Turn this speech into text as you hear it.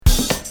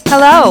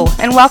Hello,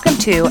 and welcome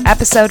to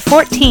episode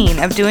 14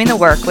 of Doing the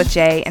Work with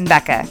Jay and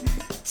Becca.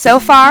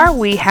 So far,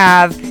 we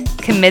have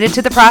committed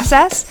to the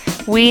process,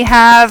 we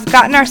have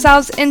gotten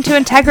ourselves into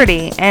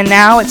integrity, and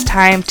now it's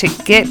time to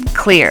get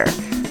clear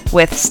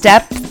with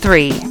step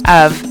 3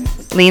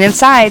 of Lean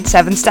Inside,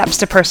 7 Steps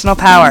to Personal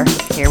Power.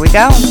 Here we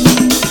go.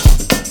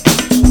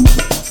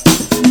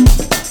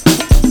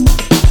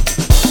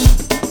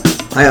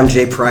 Hi, I'm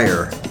Jay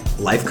Pryor,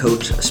 life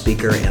coach,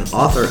 speaker, and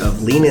author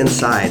of Lean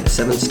Inside,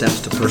 7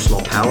 Steps to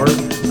Personal Power,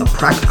 a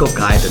practical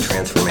guide to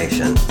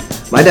transformation.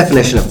 My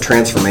definition of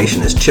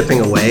transformation is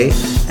chipping away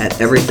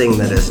at everything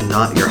that is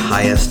not your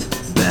highest,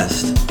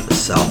 best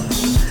self.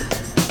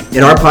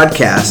 In our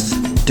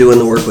podcast, Doing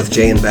the Work with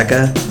Jay and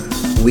Becca,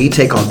 we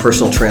take on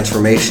personal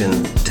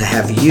transformation to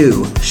have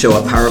you show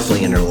up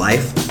powerfully in your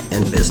life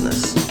and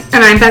business.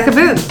 And I'm Becca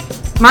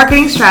Booth,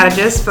 marketing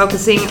strategist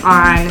focusing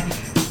on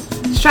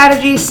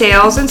strategy,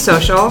 sales, and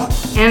social,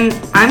 and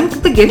I'm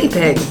the guinea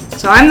pig.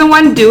 So I'm the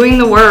one doing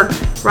the work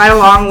right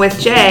along with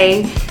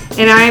Jay,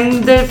 and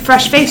I'm the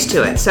fresh face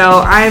to it. So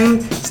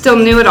I'm still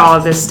new at all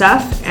of this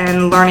stuff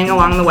and learning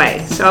along the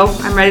way. So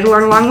I'm ready to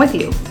learn along with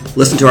you.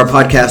 Listen to our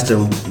podcast,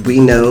 and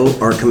we know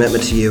our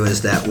commitment to you is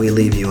that we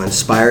leave you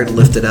inspired,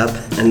 lifted up,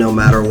 and no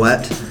matter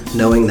what,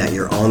 knowing that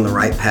you're on the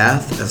right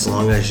path as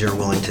long as you're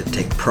willing to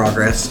take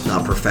progress,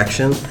 not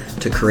perfection,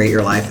 to create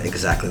your life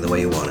exactly the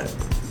way you want it.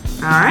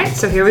 All right,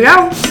 so here we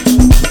go.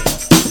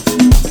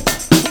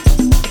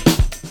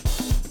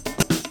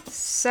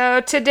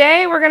 So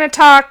today we're going to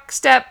talk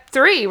step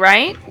 3,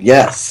 right?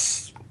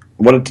 Yes.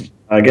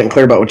 Getting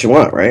clear about what you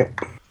want, right?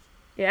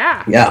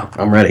 Yeah. Yeah,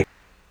 I'm ready.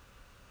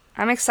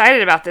 I'm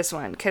excited about this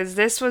one because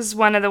this was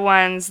one of the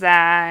ones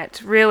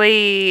that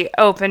really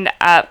opened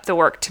up the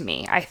work to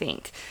me, I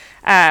think.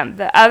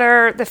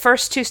 The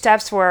first 2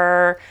 steps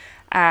were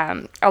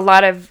a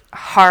lot of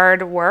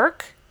hard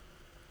work,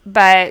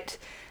 but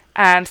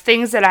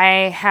things that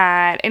I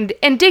had,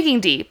 and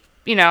digging deep,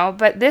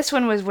 but this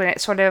one was when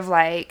it sort of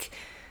like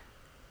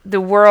the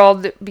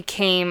world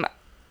became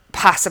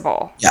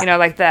possible,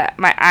 like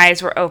my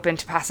eyes were open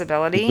to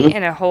possibility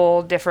in a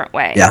whole different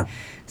way. Yeah.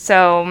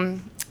 So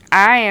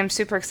I am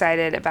super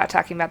excited about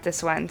talking about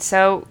this one.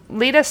 So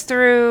lead us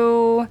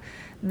through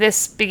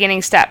this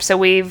beginning step. So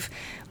we've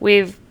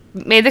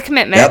made the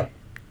commitment,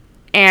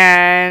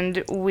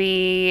 and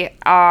we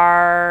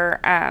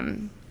are,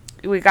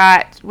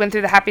 went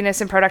through the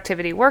happiness and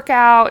productivity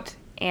workout,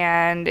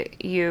 and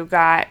you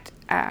got,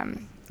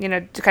 kind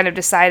of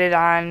decided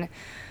on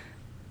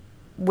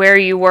where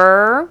you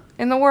were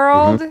in the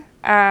world,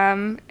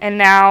 and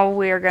now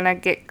we're going to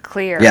get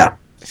clear. Yeah.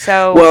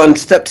 So, well, in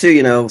step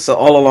 2, so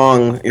all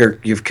along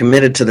you've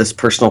committed to this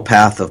personal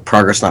path of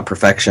progress, not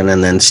perfection,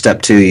 and then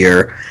step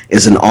 2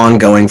 is an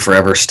ongoing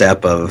forever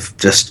step of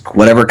just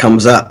whatever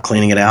comes up,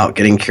 cleaning it out,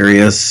 getting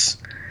curious,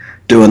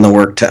 doing the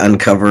work to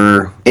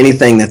uncover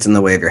anything that's in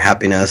the way of your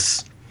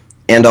happiness,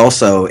 and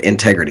also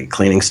integrity,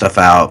 cleaning stuff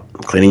out,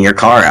 cleaning your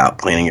car out,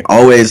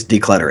 always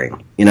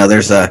decluttering.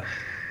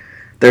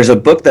 There's a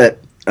book that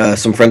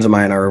some friends of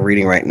mine are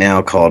reading right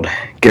now called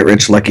Get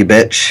Rich Lucky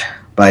Bitch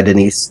by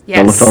Denise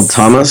Duffield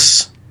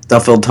Thomas,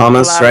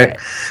 right? It.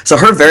 So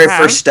her very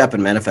first step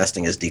in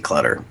manifesting is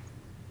declutter.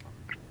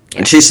 Yes.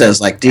 And she says,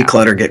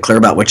 declutter, get clear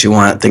about what you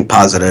want, think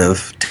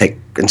positive, take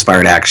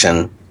inspired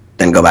action,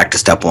 then go back to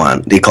step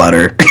 1,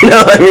 declutter. You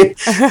know what I mean?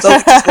 So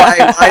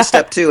that's why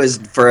step 2 is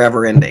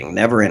forever ending,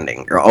 never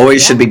ending. You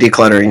always should be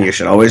decluttering. You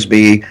should always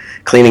be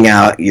cleaning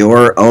out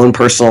your own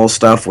personal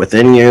stuff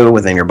within you,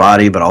 within your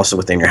body, but also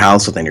within your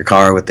house, within your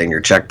car, within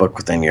your checkbook,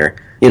 within your,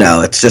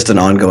 it's just an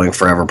ongoing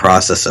forever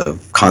process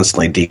of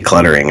constantly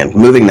decluttering and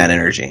moving that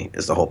energy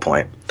is the whole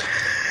point.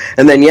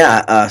 And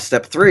then,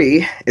 step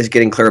 3 is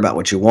getting clear about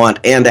what you want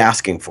and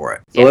asking for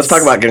it. So let's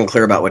talk about getting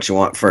clear about what you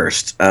want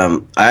first.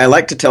 I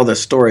like to tell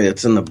this story.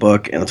 It's in the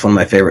book, and it's one of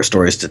my favorite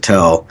stories to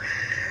tell,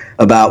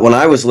 about when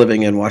I was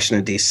living in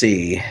Washington,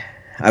 D.C.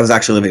 I was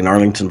actually living in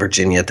Arlington,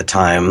 Virginia at the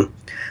time.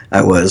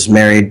 I was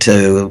married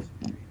to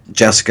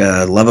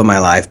Jessica, love of my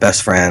life,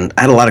 best friend.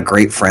 I had a lot of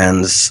great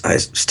friends. I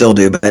still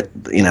do, but,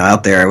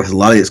 out there with a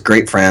lot of these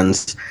great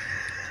friends.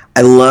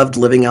 I loved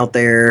living out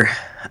there.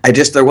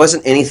 There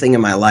wasn't anything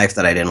in my life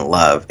that I didn't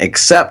love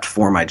except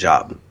for my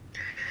job.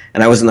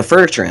 And I was in the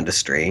furniture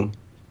industry,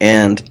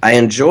 and I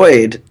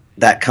enjoyed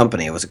that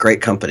company. It was a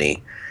great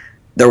company.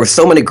 There were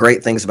so many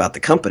great things about the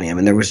company. I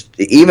mean, there was,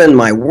 even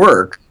my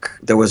work,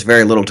 there was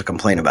very little to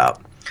complain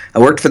about. I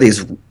worked for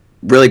these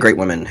really great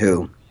women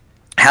who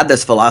had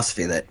this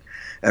philosophy that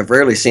I've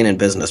rarely seen in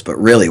business, but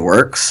really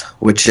works,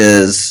 which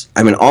is,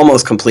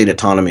 almost complete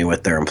autonomy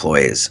with their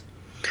employees.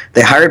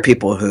 They hired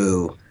people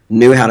who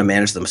knew how to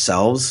manage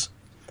themselves,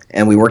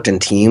 and we worked in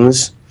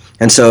teams.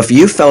 And so if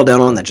you fell down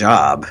on the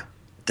job,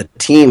 the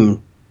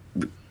team,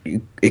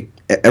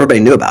 everybody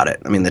knew about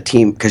it. The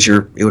team, because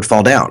it would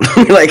fall down.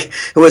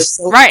 It was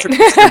so right.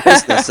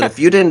 Business that if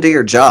you didn't do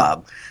your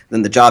job,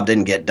 then the job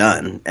didn't get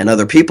done, and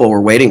other people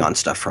were waiting on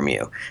stuff from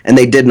you, and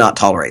they did not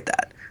tolerate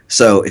that.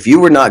 So if you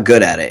were not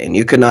good at it and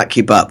you could not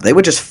keep up, they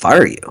would just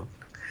fire you.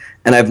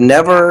 And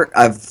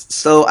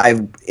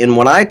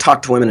when I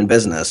talk to women in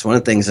business, one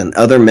of the things and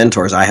other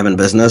mentors I have in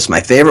business,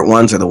 my favorite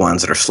ones are the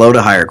ones that are slow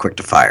to hire, quick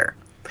to fire.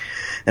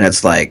 And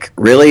it's like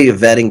really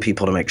vetting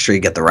people to make sure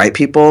you get the right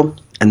people.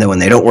 And then when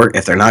they don't work,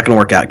 if they're not going to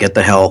work out, get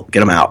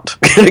them out,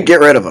 get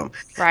rid of them.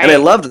 Right. And I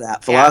loved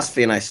that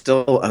philosophy, and I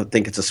still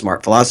think it's a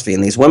smart philosophy.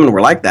 And these women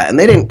were like that, and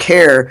they didn't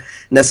care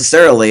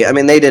necessarily. I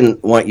mean, they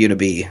didn't want you to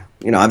be,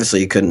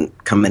 obviously you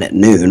couldn't come in at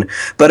noon.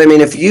 But I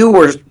mean, if you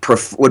would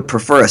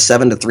prefer a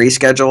 7 to 3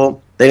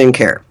 schedule, they didn't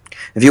care.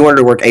 If you wanted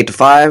to work 8 to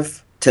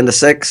 5, 10 to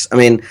 6, I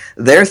mean,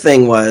 their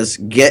thing was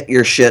get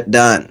your shit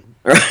done,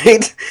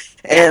 right?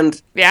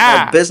 And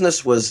our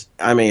business was,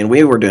 I mean,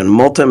 we were doing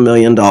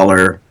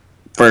multi-million-dollar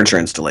furniture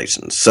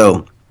installations.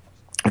 So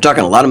we're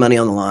talking a lot of money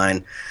on the line,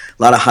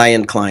 a lot of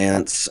high-end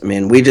clients. I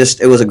mean,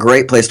 it was a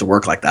great place to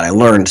work like that. I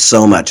learned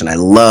so much, and I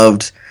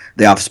loved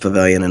the Office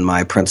Pavilion and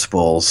my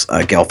principals,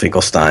 Gail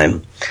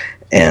Finkelstein,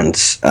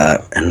 and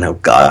oh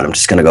God, I'm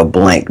just going to go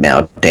blank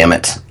now. Damn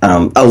it.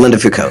 Linda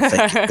Foucault.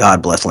 Thank you.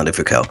 God bless Linda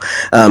Foucault.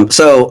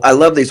 So I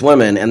love these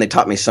women, and they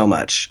taught me so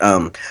much.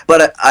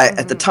 But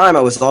at the time, I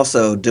was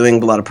also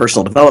doing a lot of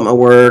personal development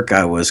work.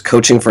 I was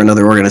coaching for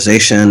another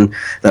organization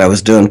that I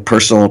was doing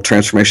personal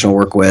transformational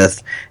work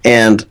with,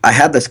 and I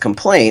had this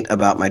complaint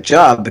about my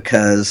job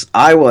because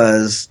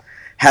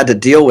had to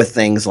deal with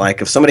things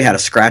like if somebody had a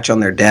scratch on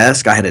their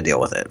desk, I had to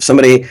deal with it.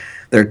 If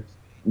their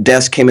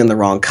desk came in the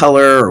wrong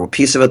color or a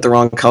piece of it the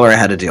wrong color, I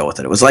had to deal with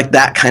it. It was like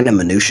that kind of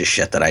minutia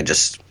shit that I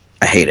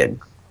hated.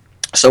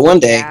 So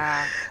one day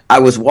I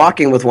was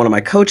walking with one of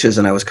my coaches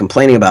and I was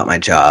complaining about my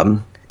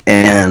job,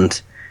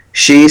 and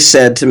she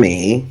said to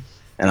me,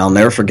 and I'll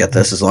never forget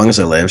this as long as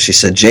I live, she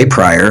said, "Jay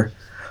Pryor,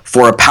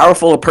 for a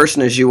powerful a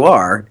person as you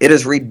are, it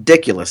is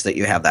ridiculous that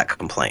you have that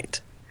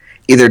complaint.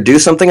 Either do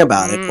something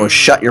about it or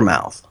shut your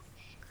mouth."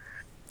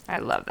 I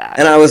love that.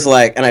 And I was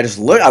like,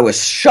 I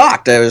was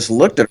shocked. I just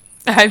looked at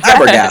her,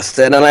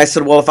 flabbergasted, and I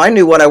said, well, if I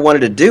knew what I wanted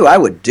to do, I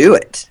would do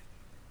it.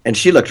 And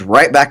she looked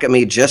right back at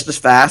me just as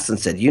fast and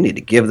said, "You need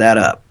to give that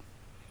up."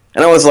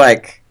 And I was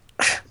like,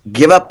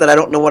 give up that I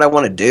don't know what I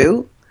want to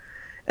do?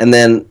 And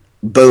then,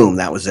 boom,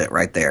 that was it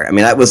right there. I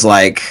mean, that was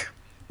like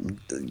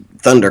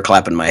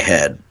thunderclap in my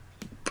head.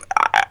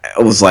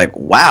 I was like,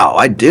 wow,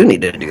 I do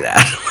need to do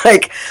that.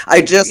 Like,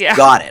 I just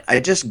got it.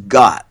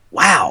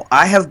 Wow,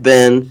 I have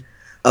been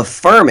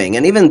affirming,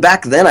 and even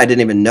back then I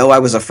didn't even know I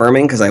was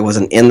affirming because I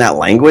wasn't in that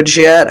language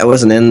yet. I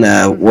wasn't in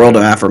the world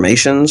of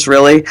affirmations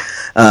really,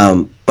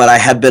 but I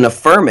had been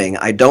affirming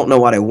I don't know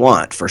what I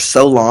want for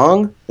so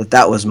long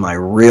that was my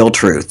real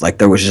truth. Like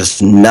there was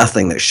just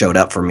nothing that showed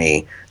up for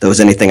me that was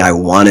anything I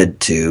wanted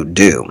to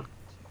do.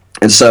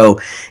 And so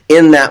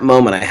in that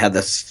moment I had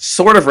this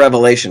sort of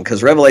revelation,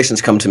 because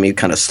revelations come to me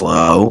kind of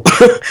slow.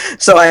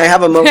 So I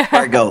have a moment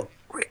where I go,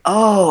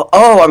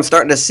 oh, I'm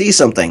starting to see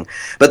something.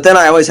 But then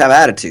I always have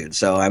attitude.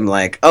 So I'm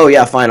like, oh,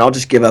 yeah, fine. I'll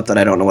just give up that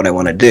I don't know what I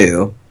want to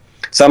do.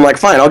 So I'm like,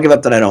 fine, I'll give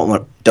up that I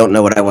don't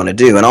know what I want to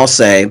do. And I'll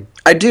say,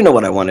 I do know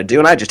what I want to do,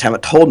 and I just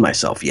haven't told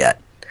myself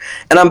yet.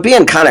 And I'm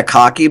being kind of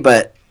cocky,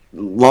 but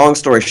long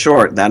story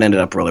short, that ended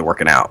up really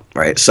working out,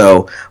 right?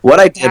 So what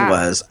I did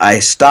was I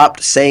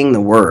stopped saying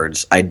the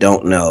words, I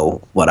don't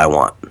know what I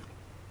want,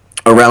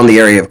 around the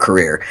area of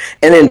career.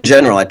 And in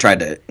general, I tried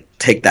to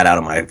take that out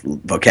of my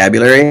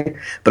vocabulary,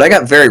 but I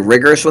got very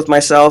rigorous with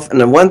myself.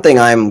 And the one thing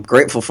I'm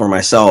grateful for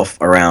myself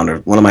around, or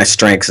one of my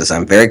strengths, is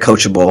I'm very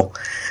coachable.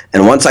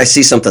 And once I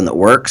see something that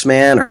works,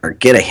 man, or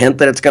get a hint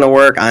that it's going to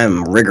work,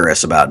 I'm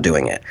rigorous about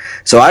doing it.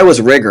 So I was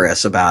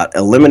rigorous about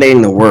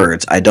eliminating the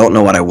words, I don't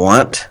know what I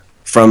want,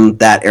 from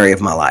that area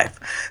of my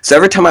life. So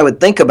every time I would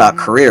think about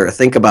career,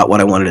 think about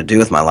what I wanted to do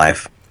with my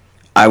life,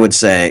 I would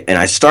say, and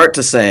I start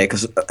to say,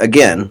 because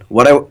again,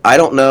 what I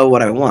don't know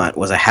what I want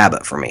was a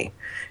habit for me.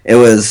 It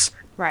was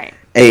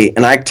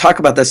and I talk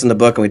about this in the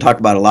book, and we talk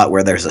about it a lot,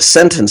 where there's a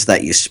sentence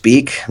that you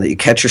speak, that you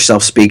catch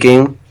yourself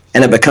speaking,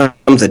 and it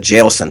becomes a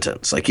jail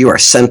sentence. Like you are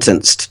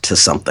sentenced to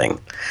something.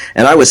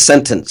 And I was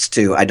sentenced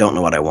to, I don't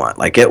know what I want.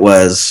 Like it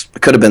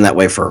could have been that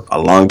way for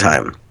a long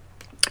time.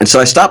 And so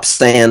I stopped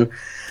saying,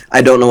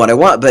 I don't know what I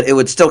want, but it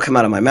would still come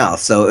out of my mouth.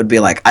 So it would be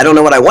like, I don't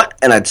know what I want,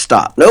 and I'd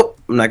stop. Nope,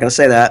 I'm not going to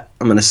say that.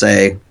 I'm going to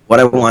say, what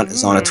I want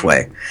is on its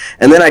way.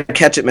 And then I'd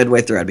catch it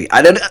midway through. I'd be,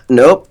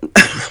 nope,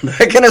 I'm not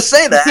going to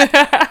say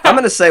that. I'm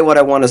going to say what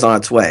I want is on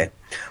its way.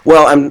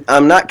 Well,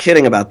 I'm not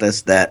kidding about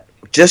this, that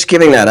just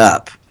giving that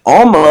up,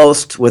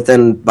 almost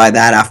by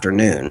that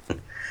afternoon,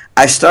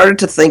 I started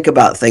to think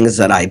about things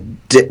that I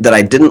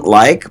didn't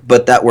like,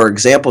 but that were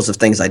examples of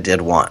things I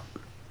did want.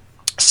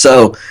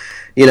 So,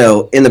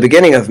 in the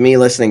beginning of me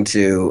starting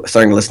to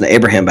listen to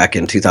Abraham back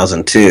in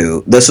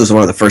 2002, this was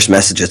one of the first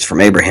messages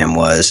from Abraham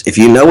was, if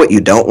you know what you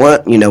don't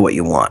want, you know what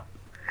you want.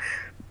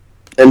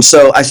 And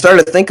so I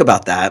started to think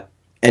about that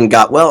and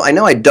got, well, I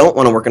know I don't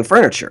want to work in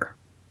furniture.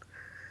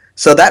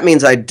 So that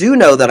means I do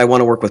know that I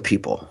want to work with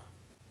people.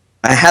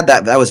 I had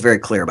that. I was very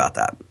clear about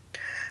that.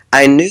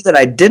 I knew that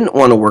I didn't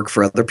want to work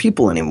for other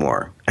people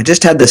anymore. I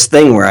just had this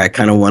thing where I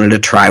kind of wanted to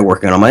try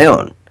working on my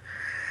own.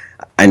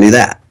 I knew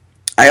that.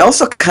 I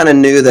also kind of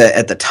knew that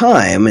at the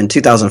time in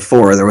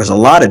 2004, there was a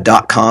lot of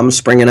dot coms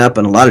springing up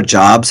and a lot of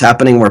jobs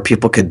happening where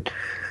people could,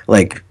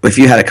 like, if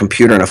you had a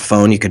computer and a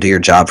phone, you could do your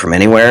job from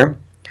anywhere.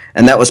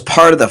 And that was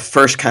part of the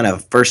first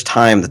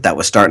time that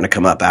was starting to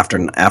come up after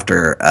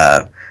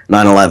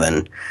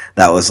 9/11.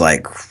 That was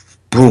like,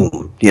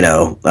 boom, it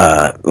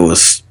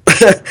was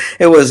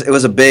it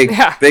was a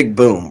Yeah. big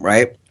boom,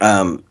 right?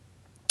 And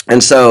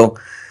so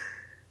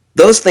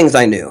those things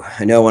I knew.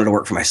 I knew I wanted to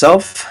work for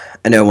myself.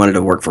 I knew I wanted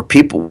to work for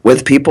people,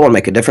 with people, and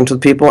make a difference with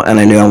people. And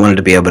I knew I wanted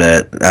to be able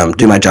to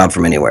do my job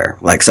from anywhere,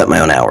 like set my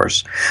own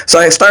hours. So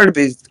I started to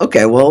be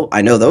okay. Well,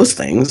 I know those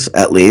things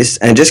at least,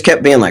 and just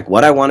kept being like,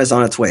 what I want is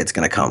on its way. It's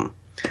going to come.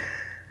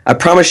 I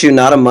promise you,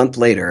 not a month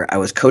later, I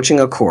was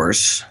coaching a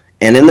course,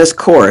 and in this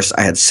course,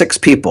 I had 6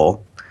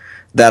 people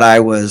that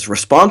I was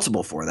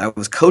responsible for, that I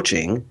was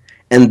coaching,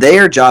 and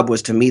their job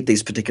was to meet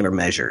these particular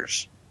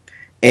measures.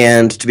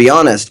 And to be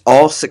honest,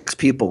 all 6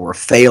 people were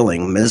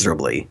failing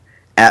miserably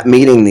at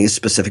meeting these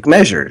specific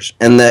measures.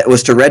 And that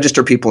was to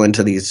register people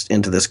into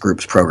this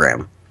group's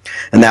program.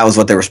 And that was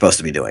what they were supposed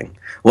to be doing.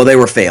 Well, they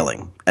were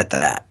failing at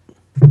that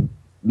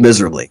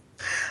miserably.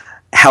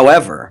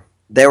 However,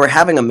 they were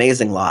having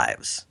amazing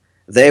lives.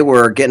 They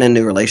were getting in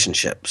new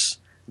relationships.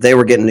 They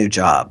were getting new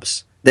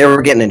jobs. They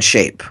were getting in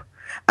shape.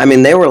 I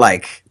mean, they were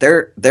like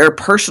their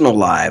personal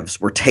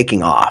lives were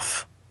taking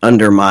off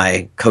under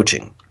my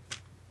coaching.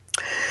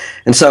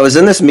 And so I was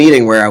in this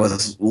meeting where I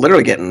was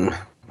literally getting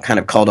kind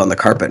of called on the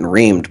carpet and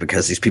reamed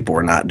because these people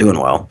were not doing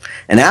well.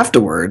 And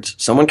afterwards,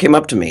 someone came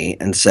up to me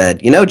and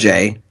said, "You know,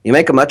 Jay, you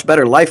make a much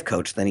better life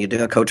coach than you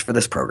do a coach for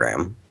this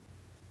program."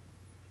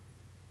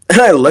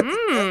 And I looked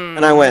at them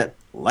and I Mm. went,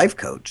 "Life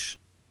coach?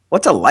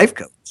 What's a life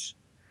coach?"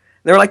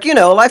 They were like,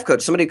 a life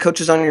coach, somebody who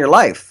coaches on your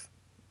life.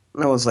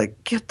 And I was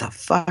like, "Get the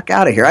fuck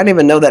out of here. I didn't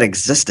even know that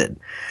existed."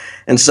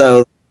 And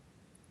so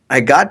I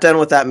got done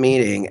with that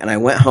meeting and I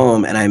went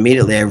home and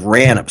I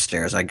ran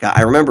upstairs.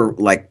 I remember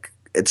like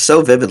it's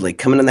so vividly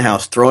coming in the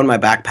house, throwing my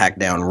backpack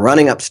down,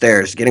 running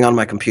upstairs, getting on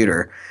my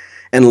computer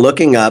and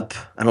looking up.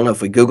 I don't know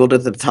if we Googled it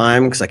at the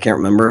time because I can't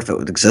remember if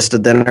it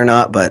existed then or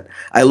not, but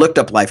I looked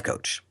up life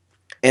coach.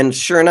 And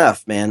sure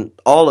enough, man,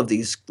 all of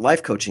these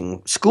life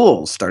coaching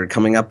schools started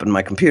coming up in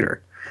my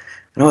computer.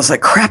 And I was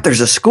like, crap,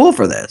 there's a school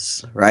for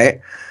this, right?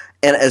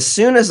 And as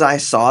soon as I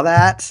saw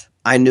that,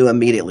 I knew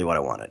immediately what I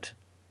wanted.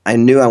 I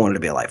knew I wanted to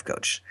be a life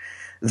coach.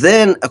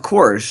 Then, of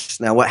course,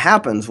 now what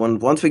happens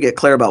once we get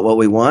clear about what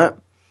we want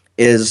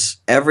is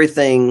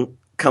everything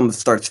comes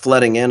starts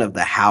flooding in of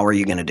the how are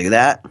you going to do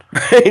that,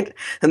 right?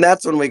 And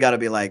that's when we got to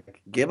be like,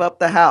 give up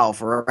the how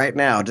for right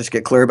now. Just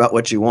get clear about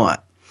what you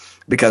want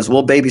because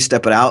we'll baby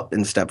step it out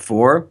in step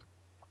 4,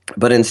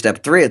 but in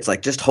step 3, it's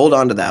like just hold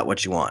on to that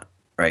what you want,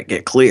 right?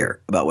 Get clear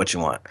about what you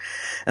want.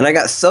 And I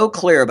got so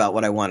clear about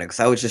what I wanted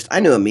because I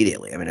knew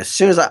immediately. I mean, as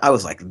soon as I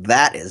was like,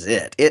 that is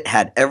it. It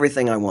had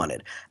everything I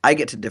wanted. I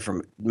get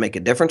to make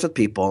a difference with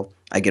people.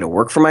 I get to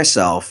work for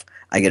myself.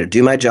 I get to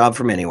do my job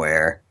from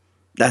anywhere.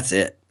 That's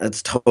it.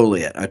 That's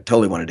totally it. I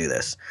totally want to do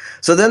this.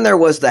 So then there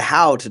was the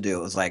how to do.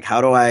 It was like, how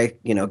do I,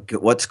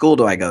 what school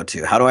do I go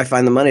to? How do I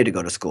find the money to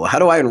go to school? How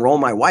do I enroll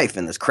my wife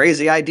in this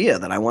crazy idea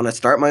that I want to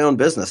start my own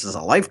business as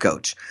a life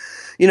coach?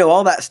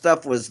 All that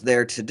stuff was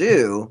there to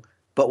do.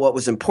 But what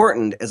was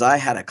important is I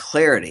had a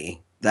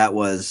clarity that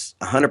was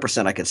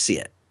 100% I could see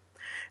it.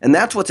 And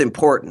that's what's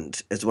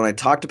important is when I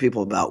talk to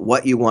people about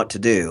what you want to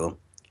do,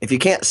 if you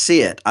can't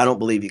see it, I don't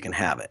believe you can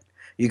have it.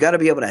 You got to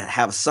be able to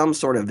have some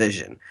sort of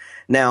vision.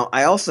 Now,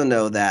 I also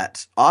know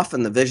that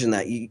often the vision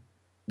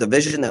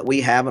that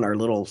we have in our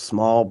little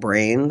small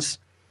brains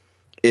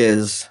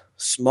is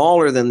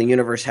smaller than the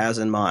universe has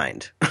in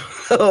mind.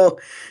 So,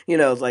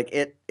 it's like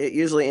it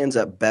usually ends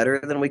up better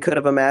than we could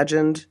have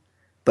imagined.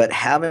 But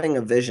having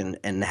a vision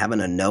and having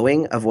a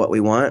knowing of what we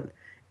want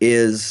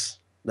is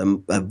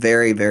a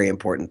very, very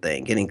important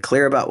thing. Getting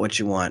clear about what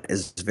you want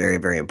is very,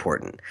 very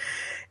important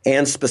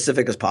and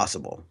specific as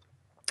possible.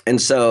 And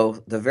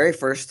so the very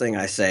first thing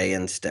I say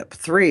in step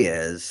 3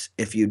 is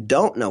if you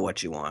don't know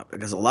what you want,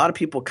 because a lot of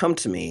people come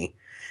to me,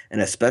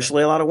 and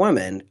especially a lot of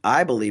women,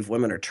 I believe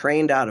women are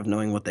trained out of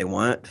knowing what they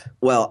want.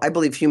 Well, I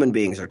believe human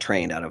beings are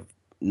trained out of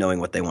knowing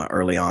what they want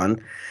early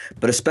on,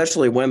 but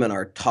especially women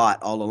are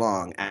taught all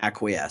along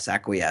acquiesce,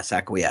 acquiesce,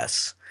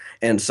 acquiesce.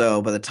 And so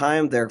by the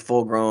time they're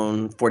full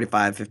grown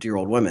 45,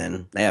 50-year-old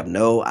women, they have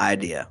no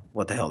idea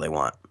what the hell they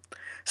want.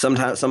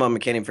 Sometimes some of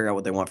them can't even figure out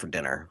what they want for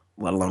dinner,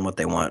 let alone what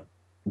they want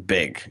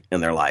big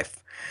in their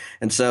life.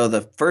 And so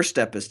the first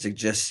step is to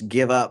just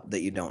give up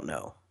that you don't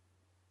know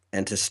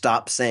and to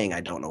stop saying,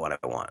 I don't know what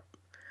I want.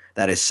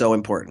 That is so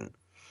important.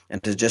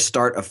 And to just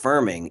start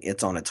affirming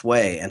it's on its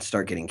way and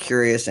start getting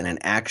curious and in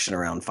action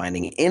around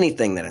finding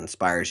anything that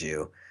inspires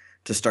you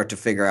to start to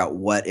figure out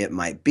what it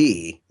might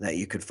be that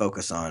you could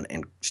focus on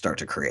and start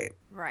to create.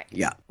 Right.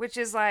 Yeah. Which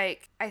is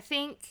like, I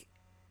think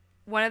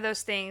one of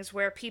those things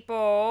where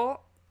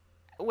people,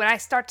 when I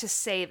start to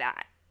say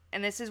that,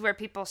 and this is where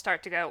people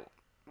start to go,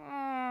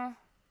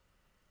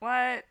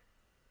 what?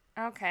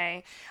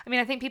 Okay. I mean,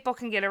 I think people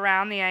can get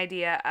around the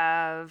idea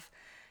of,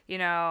 you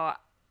know,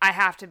 I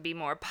have to be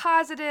more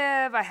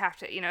positive. I have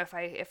to,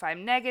 if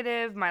I'm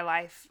negative, my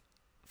life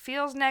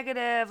feels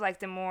negative. Like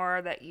the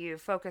more that you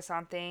focus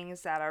on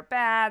things that are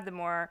bad, the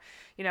more,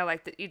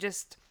 like that you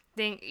just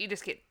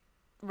get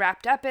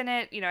wrapped up in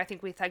it. I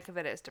think we think of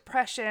it as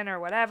depression or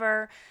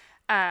whatever.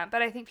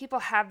 But I think people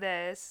have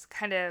this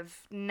kind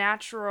of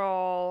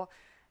natural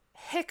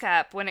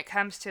hiccup when it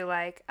comes to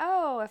like,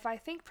 oh, if I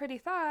think pretty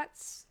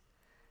thoughts,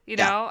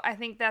 Yeah. I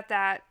think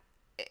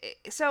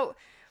so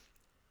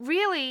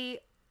really,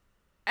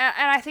 and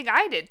I think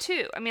I did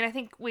too. I mean, I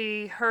think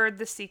we heard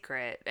The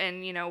Secret,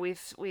 and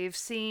we've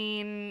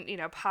seen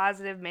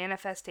positive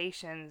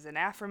manifestations and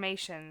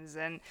affirmations,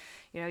 and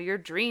your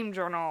dream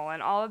journal,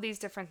 and all of these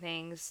different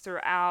things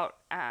throughout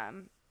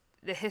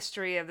the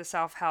history of the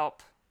self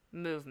help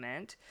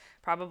movement,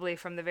 probably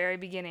from the very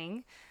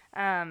beginning.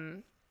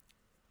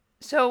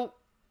 So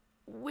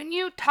when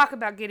you talk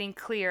about getting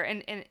clear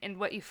and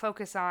what you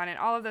focus on and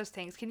all of those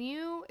things, can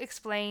you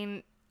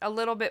explain a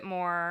little bit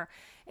more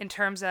in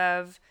terms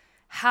of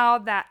how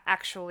that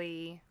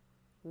actually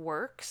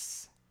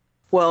works?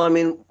 Well, I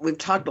mean, we've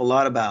talked a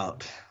lot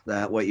about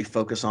that what you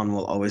focus on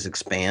will always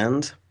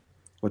expand,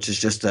 which is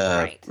just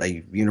Right.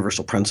 a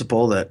universal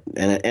principle that,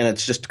 and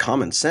it's just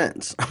common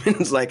sense. I mean,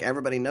 it's like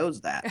everybody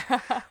knows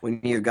that. When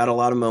you've got a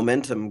lot of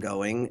momentum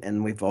going,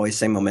 and we've always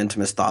say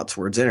momentum is thoughts,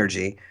 words,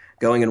 energy,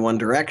 going in one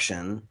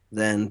direction,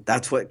 then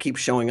that's what keeps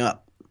showing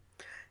up.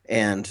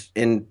 And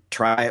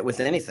try it with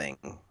anything.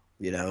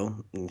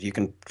 You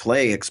can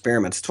play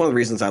experiments. It's one of the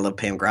reasons I love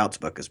Pam Grout's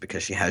book is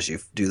because she has you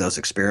do those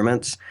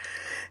experiments.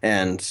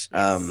 And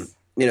Yes.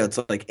 it's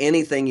like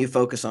anything you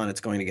focus on,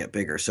 it's going to get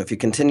bigger. So if you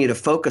continue to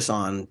focus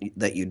on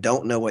that you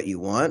don't know what you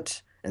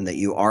want and that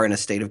you are in a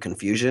state of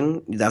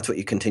confusion, that's what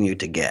you continue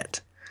to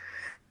get.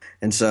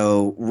 And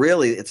so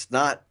really it's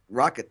not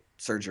rocket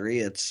surgery.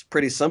 It's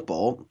pretty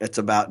simple. It's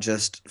about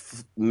just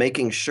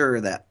making sure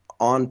that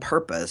on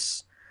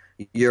purpose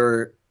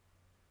you're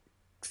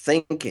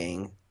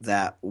thinking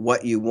that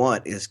what you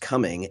want is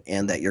coming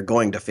and that you're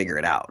going to figure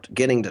it out.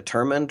 Getting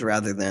determined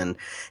rather than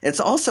it's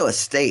also a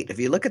state. If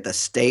you look at the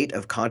state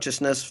of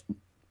consciousness,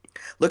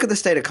 look at the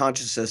state of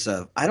consciousness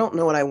of I don't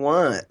know what I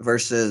want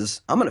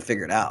versus I'm going to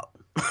figure it out.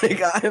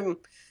 like I'm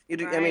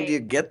I mean, do you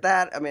Right. get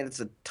that? I mean,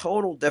 it's a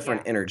total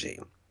different Yeah. energy.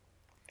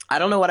 I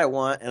don't know what I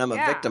want and I'm a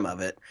Yeah. victim of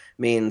it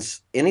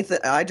means anything.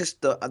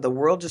 The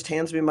world just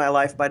hands me my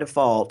life by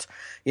default,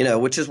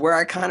 which is where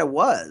I kind of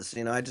was.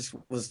 I just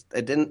was,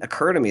 it didn't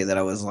occur to me that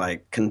I was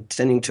like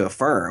continuing to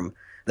affirm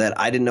that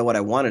I didn't know what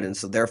I wanted. And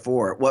so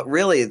therefore, what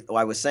really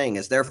I was saying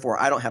is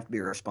therefore I don't have to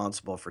be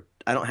responsible for,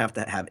 I don't have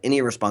to have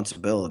any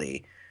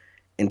responsibility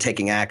in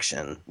taking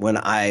action when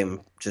I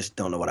just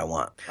don't know what I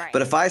want. But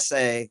Right. if I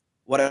say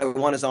what I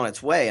want is on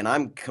its way and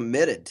I'm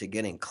committed to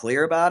getting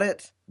clear about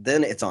it,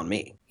 then it's on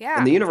me.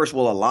 And the Yeah. universe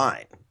will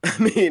align. I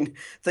mean,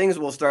 things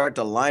will start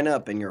to line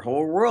up in your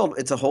whole world.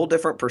 It's a whole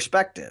different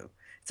perspective.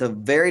 It's a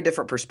very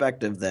different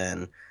perspective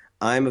than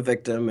I'm a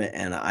victim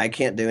and I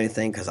can't do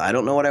anything because I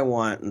don't know what I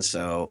want. And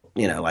so,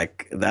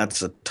 like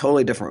that's a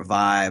totally different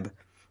vibe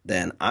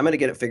than I'm going to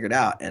get it figured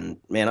out. And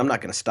man, I'm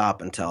not going to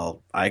stop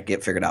until I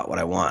get figured out what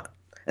I want.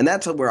 And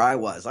that's where I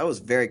was. I was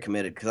very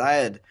committed because I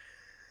had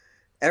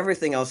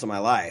everything else in my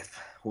life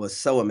was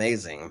so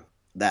amazing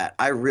that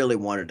I really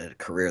wanted a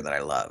career that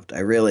I loved. I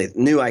really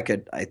knew I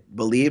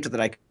believed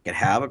that I could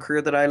have a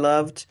career that I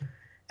loved,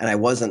 and I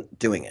wasn't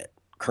doing it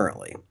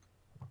currently.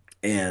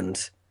 And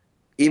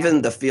Yeah.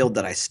 even the field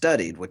that I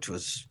studied, which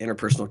was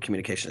interpersonal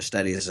communication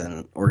studies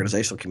and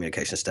organizational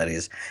communication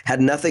studies,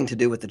 had nothing to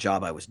do with the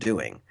job I was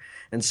doing.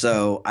 And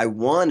so I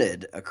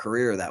wanted a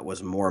career that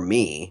was more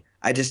me.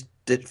 I just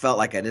felt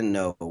like I didn't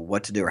know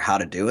what to do or how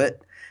to do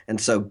it. And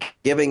so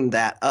giving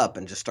that up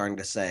and just starting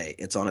to say,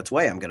 it's on its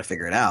way, I'm going to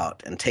figure it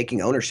out, and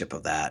taking ownership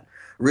of that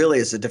really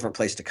is a different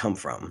place to come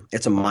from.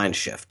 It's a mind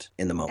shift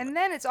in the moment. And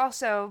then it's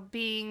also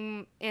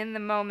being in the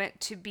moment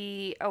to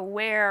be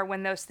aware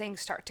when those things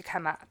start to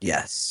come up. I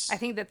Yes.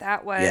 think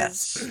that was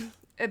Yes.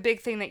 a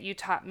big thing that you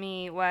taught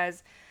me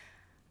was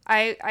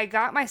I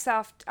got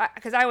myself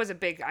because I was a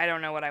big I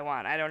don't know what I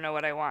want, I don't know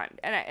what I want,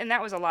 and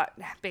that was a lot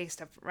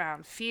based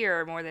around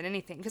fear more than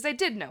anything because I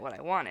did know what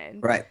I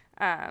wanted, Right.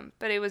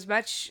 but it was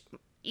much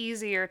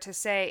easier to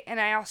say, and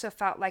I also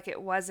felt like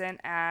it wasn't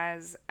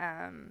as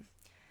I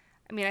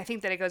mean, I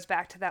think that it goes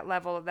back to that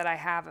level that I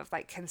have of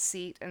like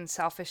conceit and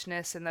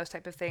selfishness and those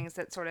type of things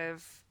that sort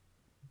of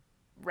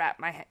wrap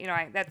my head.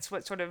 That's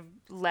what sort of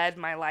led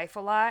my life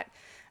a lot.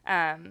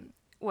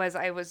 Was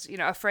I was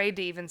afraid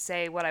to even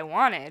say what I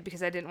wanted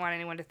because I didn't want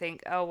anyone to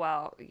think, oh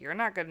well, you're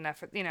not good enough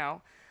for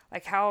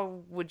like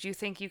how would you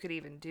think you could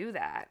even do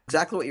that?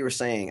 Exactly what you were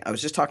saying. I was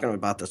just talking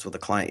about this with a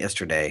client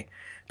yesterday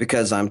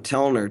because I'm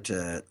telling her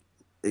to.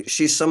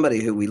 She's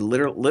somebody who we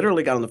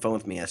literally got on the phone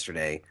with me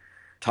yesterday,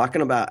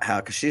 talking about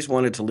how because she's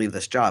wanted to leave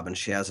this job and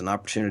she has an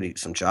opportunity,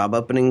 some job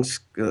openings,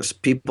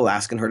 people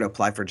asking her to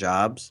apply for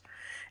jobs,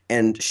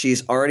 and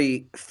she's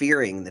already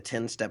fearing the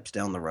 10 steps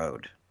down the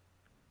road,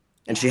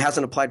 and she Yeah.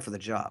 hasn't applied for the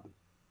job.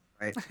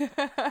 Right.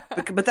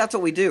 But that's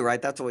what we do,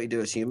 right? That's what we do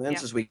as humans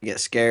Yeah. is we get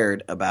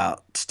scared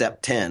about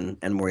step 10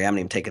 and we haven't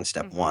even taken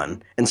step Mm-hmm.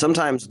 1. And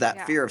sometimes that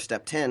Yeah. fear of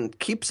step 10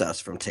 keeps us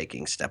from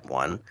taking step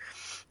 1.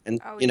 And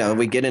Oh, we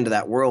yeah. get into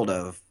that world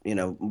of,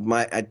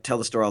 my I tell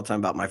the story all the time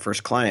about my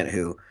first client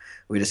who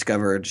we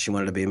discovered she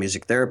wanted to be a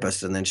music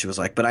therapist, and then she was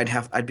like, "But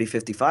I'd be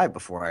 55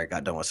 before I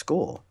got done with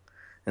school."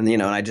 And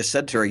and I just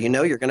said to her,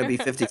 "You're going to be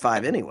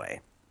 55 anyway.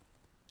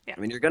 Yeah. I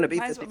mean, you're going to be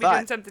Might as well be doing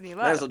 55. something you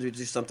Might as love. well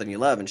do something you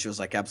love." And she was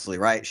like,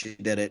 absolutely right. She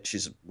did it.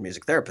 She's a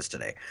music therapist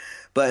today.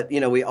 But,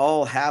 we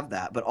all have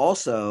that. But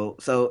also,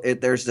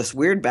 there's this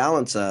weird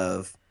balance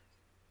of,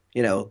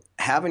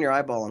 having your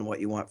eyeball on what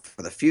you want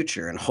for the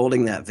future and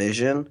holding that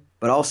vision,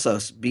 but also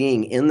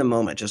being in the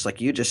moment, just like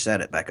you just said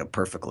it, Becca,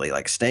 perfectly,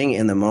 like staying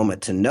in the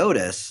moment to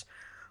notice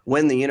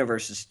when the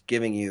universe is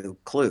giving you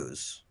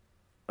clues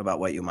about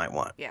what you might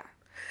want. Yeah.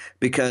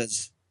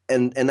 Because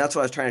and that's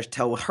what I was trying to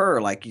tell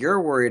her, like, you're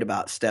worried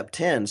about step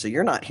 10, so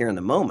you're not here in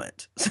the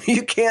moment. So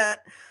you can't,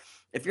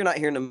 if you're not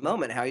here in the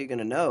moment, how are you going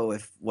to know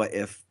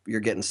if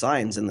you're getting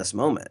signs in this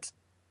moment?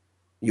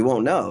 You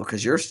won't know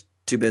because you're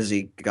too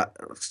busy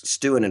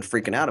stewing and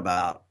freaking out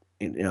about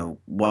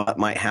what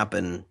might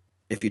happen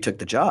if you took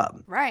the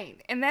job.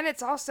 Right. And then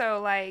it's also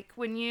like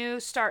when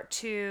you start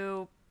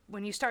to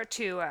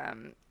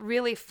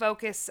really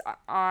focus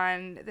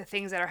on the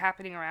things that are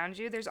happening around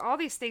you, there's all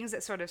these things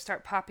that sort of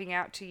start popping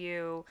out to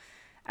you,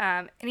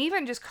 and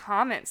even just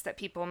comments that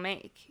people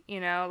make.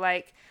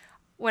 Like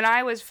when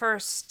I was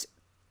first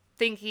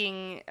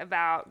thinking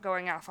about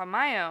going off on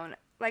my own,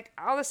 like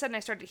all of a sudden I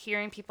started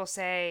hearing people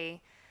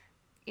say,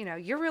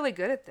 you're really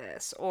good at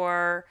this,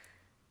 or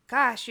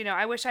gosh,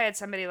 I wish I had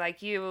somebody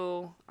like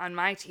you on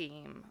my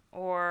team,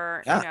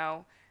 or,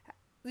 Yeah.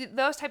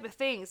 those type of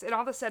things. And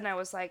all of a sudden I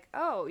was like,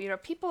 oh,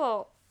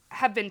 people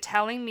have been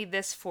telling me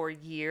this for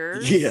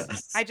years. I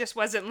Yes. just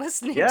wasn't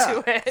listening Yeah.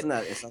 to it, Isn't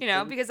that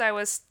something? because I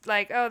was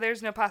like, oh,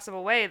 there's no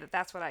possible way that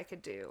that's what I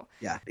could do.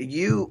 Yeah.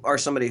 You are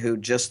somebody who,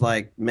 just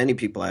like many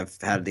people I've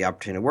had the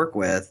opportunity to work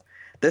with,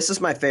 this is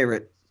my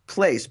favorite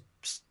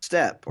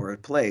step or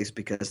place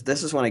because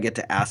this is when I get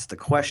to ask the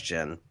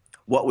question,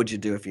 what would you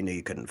do if you knew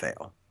you couldn't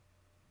fail?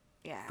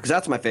 Yeah. Because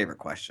that's my favorite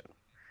question.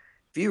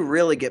 If you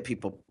really get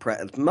people,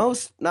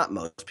 not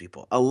most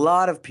people, a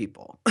lot of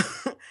people,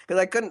 because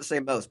I couldn't say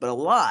most, but a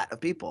lot of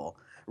people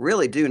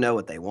really do know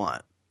what they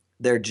want.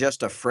 They're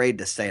just afraid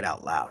to say it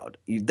out loud.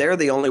 They're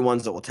the only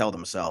ones that will tell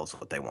themselves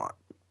what they want.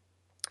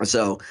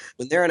 So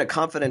when they're in a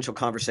confidential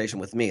conversation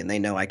with me and they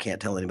know I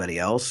can't tell anybody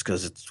else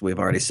because we've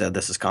already said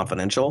this is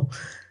confidential,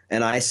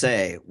 and I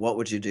say, "What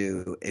would you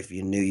do if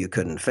you knew you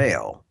couldn't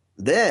fail?"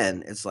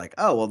 Then it's like,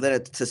 oh, well,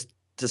 then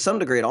to some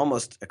degree it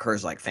almost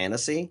occurs like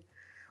fantasy.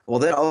 Well,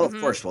 then, oh, of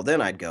Mm-hmm. course. Well,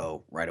 then I'd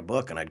go write a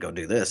book and I'd go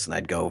do this and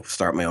I'd go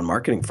start my own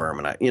marketing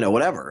firm and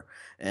whatever.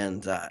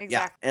 And yeah,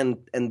 Exactly.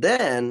 and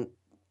then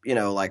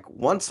like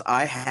once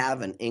I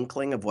have an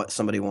inkling of what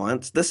somebody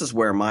wants, this is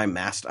where my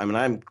master. I mean,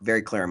 I'm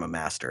very clear. I'm a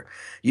master.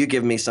 You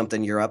give me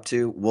something you're up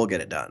to, we'll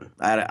get it done.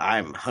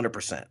 I'm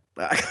 100%.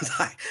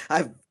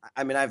 I've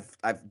Well,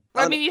 I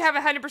done. mean, you have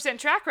 100%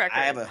 track I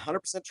have record. a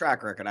 100%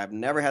 track record. I've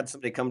never had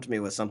somebody come to me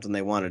with something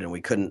they wanted and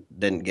we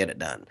didn't get it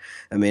done.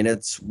 I mean,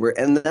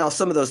 and now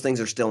some of those things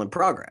are still in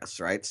progress,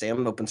 right?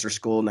 Sam opens her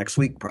school next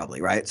week,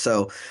 probably, right?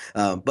 So,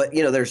 but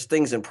there's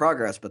things in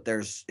progress, but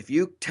if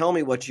you tell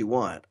me what you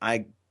want,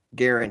 I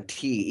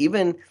guarantee,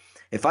 even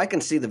if I can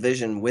see the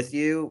vision with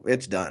you,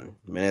 it's done.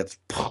 I mean, it's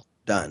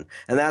done.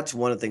 And that's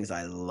one of the things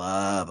I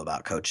love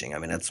about coaching. I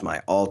mean, it's my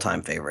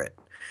all-time favorite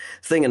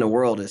thing in the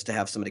world is to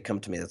have somebody come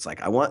to me that's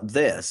like, I want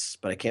this,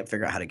 but I can't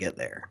figure out how to get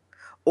there.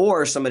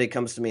 Or somebody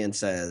comes to me and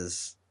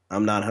says,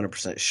 I'm not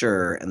 100%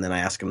 sure. And then I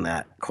ask them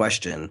that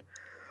question,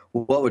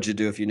 what would you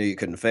do if you knew you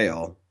couldn't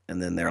fail?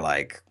 And then they're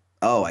like,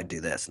 oh, I'd do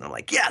this. And I'm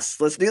like, yes,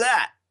 let's do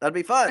that. That'd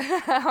be fun.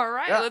 All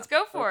right, Yeah. let's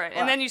go for it.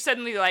 And then you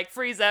suddenly like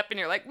freeze up and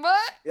you're like,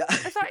 what? Yeah. I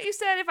thought you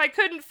said if I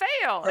couldn't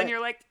fail. And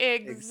you're like,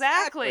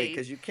 exactly.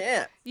 Because you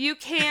can't. You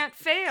can't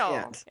fail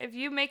Can't. if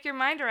you make your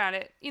mind around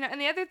it. And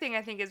the other thing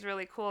I think is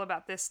really cool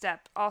about this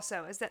step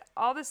also is that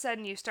all of a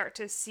sudden you start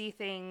to see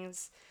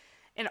things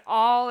in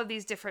all of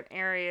these different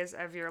areas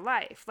of your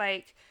life,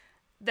 like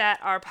that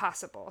are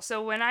possible.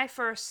 So when I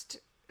first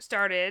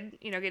started,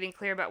 getting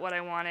clear about what I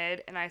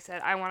wanted, and I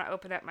said, I want to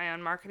open up my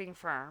own marketing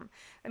firm.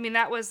 I mean,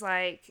 that was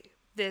like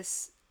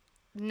this.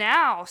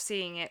 Now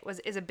seeing it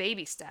is a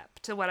baby step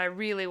to what I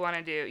really want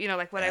to do.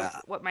 Like Yeah.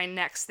 what my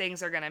next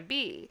things are going to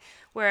be.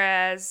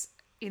 Whereas,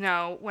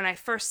 when I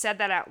first said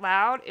that out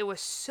loud, it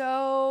was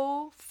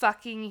so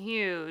fucking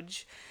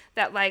huge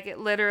that like it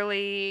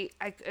literally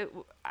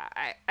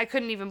I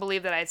couldn't even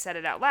believe that I had said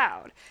it out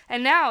loud.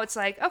 And now it's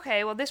like,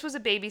 okay, well this was a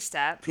baby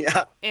step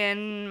Yeah.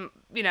 in,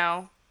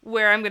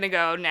 where I'm going to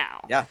go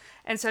now. Yeah.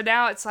 And so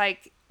now it's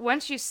like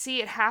once you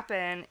see it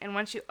happen and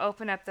once you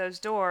open up those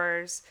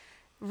doors,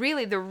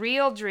 really the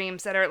real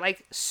dreams that are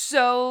like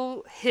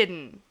so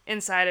hidden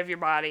inside of your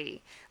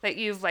body that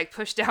you've like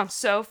pushed down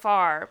so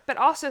far, but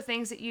also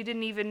things that you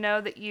didn't even know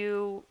that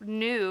you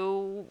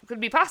knew could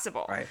be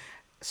possible, Right.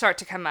 start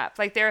to come up.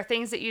 Like there are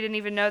things that you didn't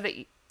even know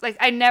like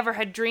I never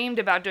had dreamed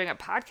about doing a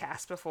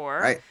podcast before.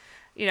 Right.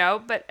 You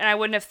know, and I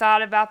wouldn't have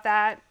thought about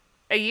that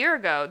a year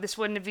ago. This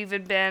wouldn't have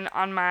even been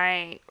on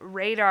my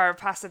radar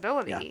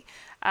possibility,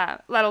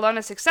 let alone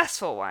a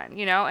successful one,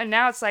 you know? And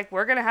now it's like,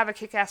 we're going to have a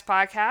kick-ass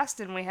podcast,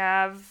 and we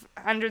have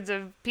hundreds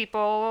of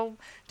people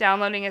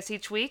downloading us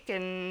each week,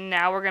 and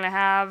now we're going to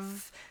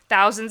have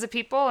thousands of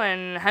people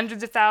and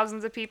hundreds of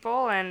thousands of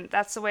people, and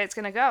that's the way it's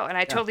going to go. And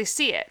I totally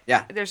see it.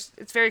 Yeah.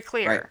 It's very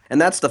clear. Right. And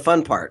that's the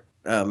fun part.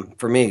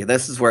 For me,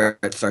 this is where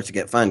it starts to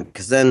get fun,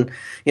 because then,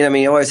 you know, I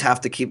mean, you always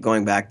have to keep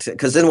going back to,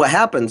 because then what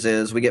happens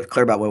is we get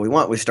clear about what we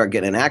want, we start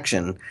getting in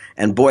action,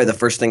 and boy, the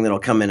first thing that'll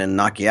come in and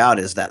knock you out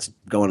is that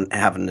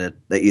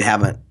you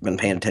haven't been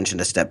paying attention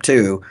to step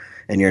 2,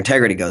 and your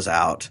integrity goes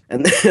out,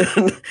 and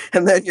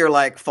then you're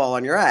like, fall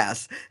on your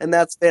ass, and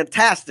that's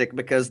fantastic,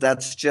 because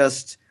that's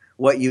just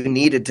what you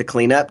needed to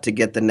clean up to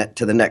get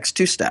to the next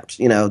 2 steps,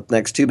 you know,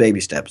 next 2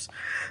 baby steps.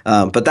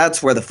 But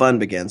that's where the fun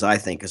begins, I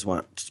think, is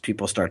once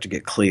people start to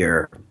get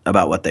clear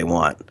about what they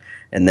want.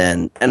 And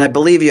I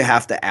believe you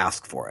have to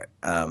ask for it.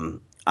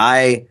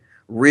 I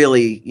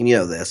really, you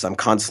know this, I'm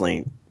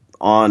constantly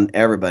on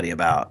everybody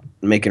about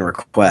making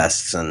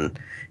requests, and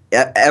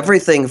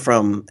everything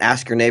from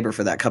ask your neighbor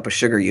for that cup of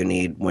sugar you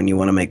need when you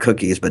want to make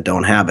cookies but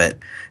don't have it,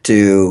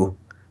 to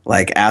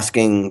like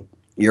asking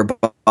your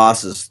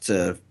bosses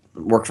to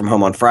work from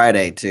home on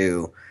Friday,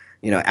 to,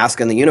 you know,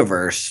 asking the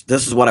universe,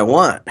 this is what I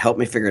want, help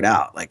me figure it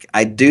out. Like,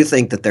 I do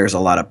think that there's a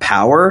lot of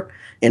power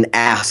in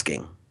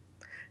asking,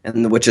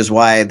 and which is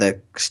why the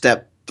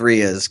step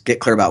 3 is get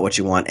clear about what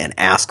you want and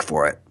ask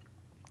for it.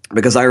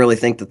 Because I really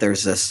think that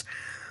there's this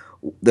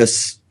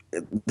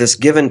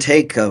give and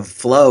take of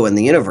flow in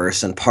the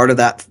universe, and part of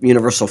that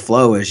universal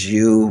flow is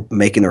you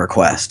making the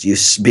request, you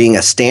being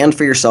a stand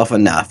for yourself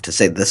enough to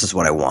say, this is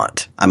what I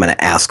want, I'm going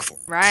to ask for it.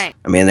 Right.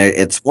 I mean,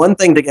 it's one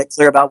thing to get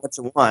clear about what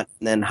you want,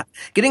 and then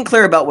getting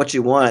clear about what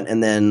you want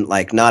and then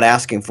like not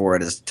asking for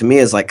it is, to me,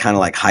 is like kind of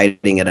like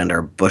hiding it under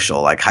a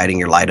bushel, like hiding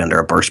your light under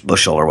a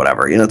bushel or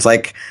whatever. You know, it's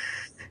like,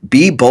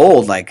 be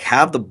bold, like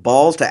have the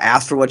balls to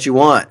ask for what you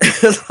want.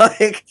 It's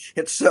like,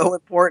 it's so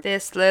important.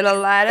 This little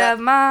light of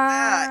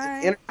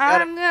mine,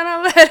 I'm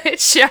gonna let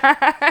it shine.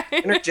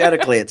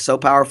 Energetically, it's so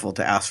powerful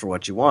to ask for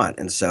what you want.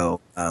 And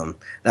so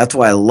that's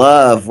why I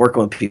love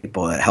working with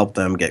people that help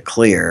them get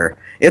clear.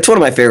 It's one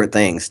of my favorite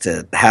things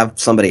to have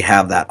somebody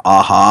have that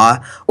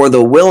aha, or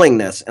the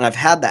willingness. And I've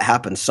had that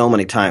happen so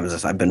many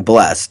times. I've been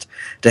blessed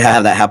to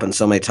have that happen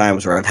so many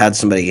times, where I've had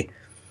somebody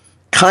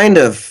kind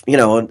of, you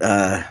know,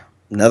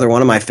 another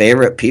one of my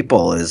favorite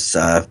people is,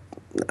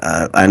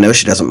 I know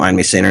she doesn't mind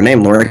me saying her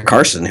name, Lori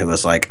Carson, who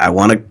was like, I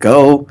want to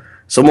go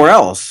somewhere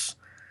else.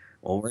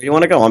 Well, where do you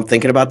want to go? I'm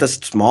thinking about this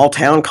small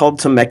town called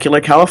Temecula,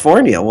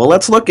 California. Well,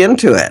 let's look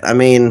into it. I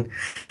mean,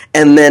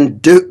 and then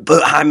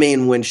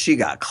when she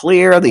got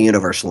clear, the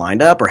universe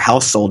lined up, her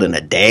house sold in a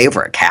day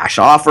for a cash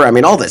offer. I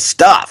mean, all this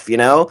stuff, you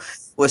know,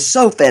 was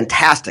so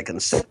fantastic and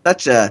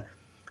such a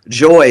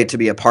joy to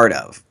be a part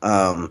of.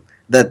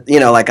 That, you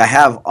know, like I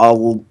have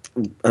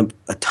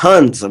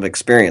tons of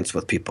experience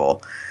with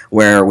people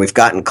where we've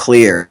gotten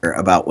clear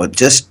about what,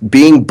 just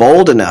being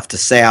bold enough to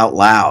say out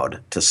loud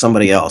to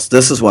somebody else,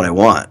 this is what I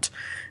want.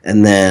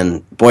 And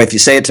then, boy, if you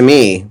say it to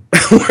me,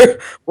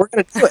 we're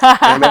going to do it.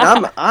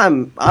 I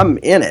mean, I'm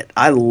in it.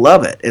 I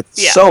love it.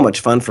 It's so much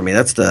fun for me.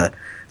 That's the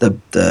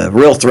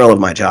real thrill of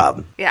my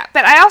job. Yeah,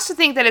 but I also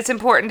think that it's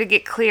important to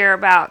get clear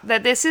about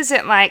that. This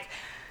isn't like,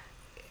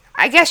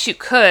 I guess you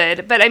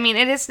could, but I mean,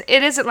 it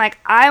isn't like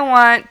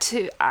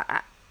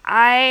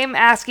I'm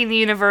asking the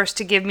universe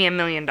to give me $1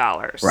 million.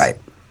 Right.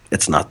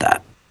 It's not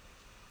that.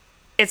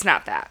 It's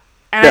not that.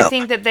 And no. I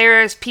think that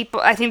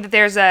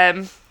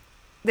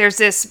there's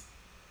this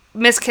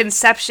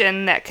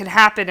misconception that can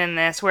happen in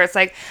this, where it's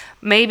like,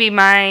 maybe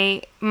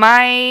my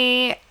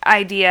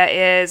idea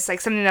is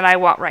like, something that I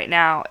want right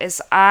now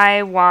is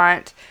I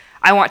want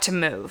to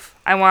move.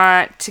 I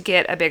want to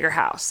get a bigger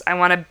house. I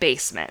want a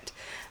basement.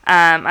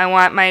 I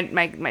want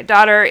my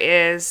daughter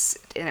is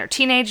in her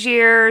teenage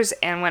years,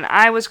 and when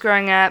I was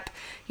growing up,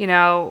 you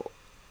know,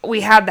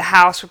 we had the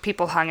house where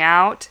people hung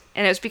out,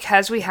 and it was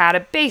because we had a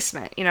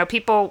basement. You know,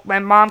 my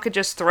mom could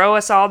just throw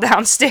us all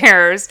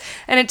downstairs,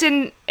 and it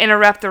didn't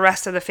interrupt the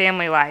rest of the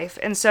family life.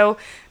 And so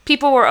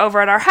people were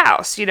over at our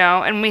house, you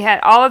know, and we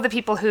had all of the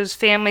people whose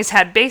families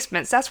had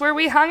basements. That's where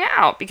we hung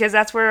out, because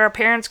that's where our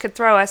parents could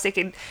throw us. They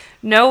could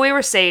know we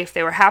were safe.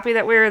 They were happy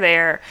that we were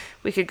there.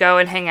 We could go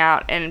and hang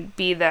out and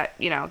be that,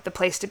 you know, the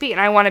place to be. And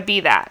I want to be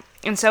that.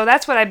 And so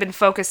that's what I've been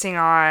focusing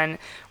on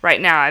right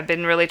now. I've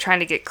been really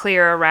trying to get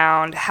clear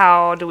around,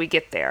 how do we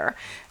get there?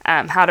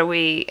 How do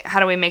we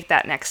make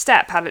that next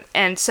step?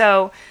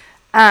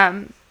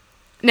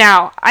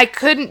 Now I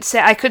could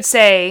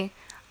say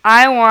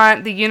I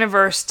want the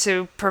universe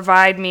to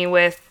provide me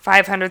with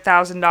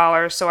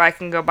 $500,000 so I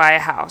can go buy a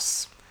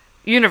house.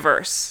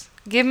 Universe,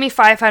 give me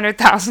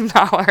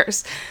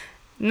 $500,000.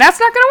 And that's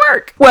not going to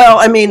work. Well,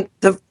 I mean,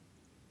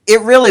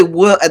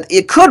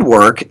 it could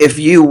work if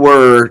you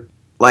were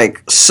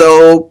like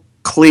so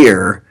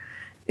clear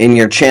in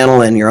your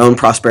channel and your own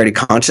prosperity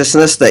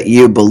consciousness that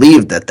you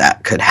believe that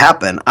that could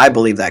happen. I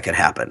believe that could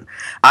happen.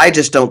 I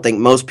just don't think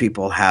most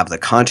people have the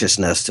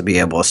consciousness to be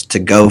able to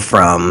go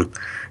from,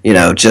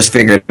 just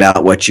figuring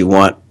out what you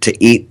want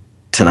to eat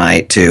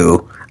tonight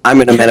to I'm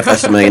going to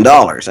manifest $1 million.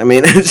 I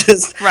mean, it's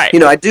just,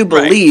 right. I do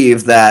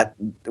believe that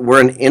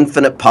we're an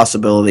infinite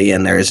possibility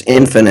and there's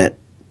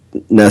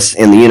infiniteness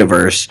in the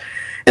universe,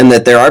 and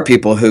that there are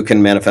people who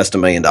can manifest $1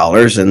 million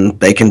and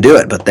they can do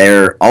it, but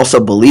they're also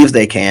believe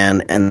they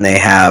can, and they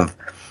have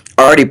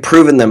already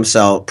proven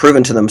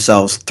to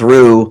themselves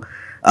through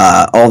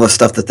all the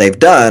stuff that they've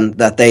done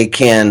that they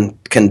can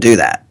do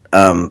that.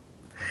 And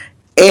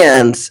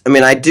I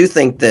mean, I do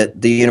think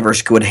that the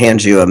universe would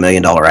hand you $1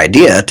 million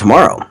idea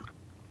tomorrow.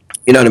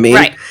 You know what I mean?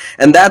 Right.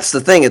 And that's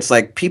the thing. It's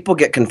like people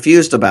get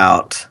confused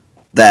about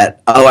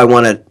that. Oh, I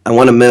want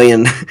 $1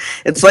 million.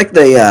 It's like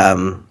there's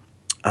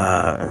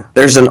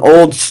an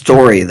old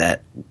story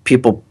that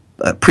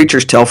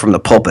preachers tell from the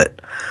pulpit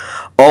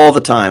all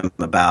the time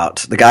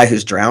about the guy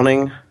who's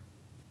drowning.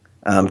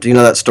 Do you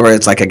know that story?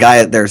 It's like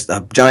there's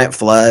a giant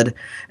flood,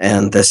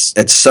 and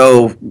it's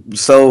so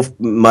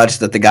much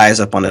that the guy is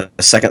up on the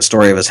second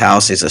story of his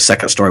house. He's a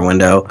second story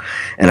window,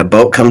 and a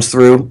boat comes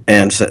through,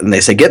 and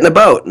they say, get in the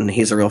boat. And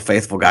he's a real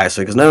faithful guy.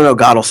 So he goes, no,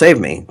 God will save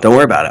me. Don't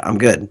worry about it. I'm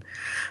good.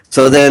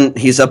 So then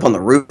he's up on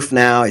the roof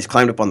now. He's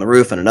climbed up on the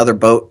roof, and another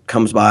boat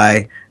comes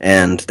by,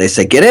 and they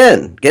say, get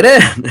in.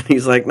 And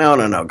he's like,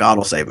 no, God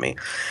will save me.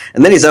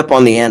 And then he's up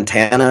on the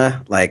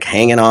antenna, like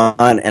hanging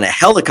on, and a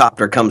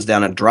helicopter comes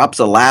down and drops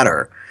a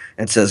ladder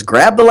and says,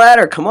 grab the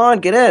ladder. Come on,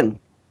 get in.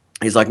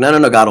 He's like,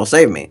 no, God will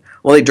save me.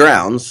 Well, he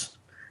drowns,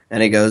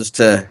 and he goes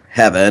to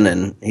heaven,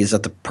 and he's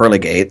at the pearly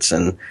gates,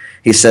 and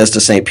he says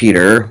to St.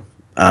 Peter,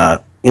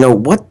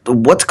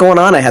 what's going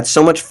on? I had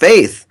so much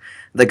faith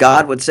that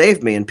God would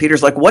save me. And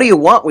Peter's like, what do you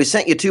want? We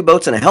sent you 2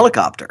 boats and a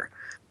helicopter.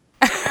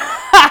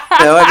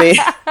 Come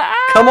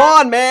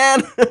on,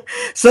 man.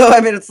 So,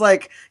 it's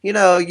like,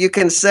 you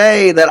can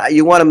say that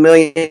you want $1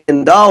 million,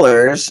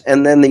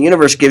 and then the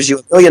universe gives you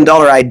 $1 million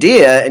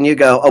idea, and you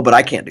go, oh, but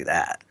I can't do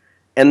that.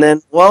 And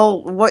then,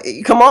 well, what?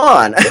 Come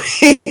on.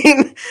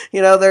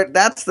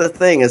 That's the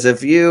thing, is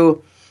if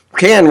you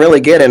can really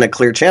get in a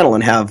clear channel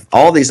and have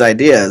all these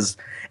ideas,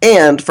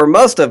 and for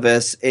most of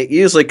us, it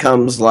usually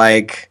comes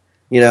like,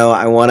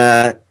 I want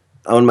to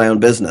own my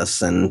own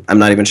business, and I'm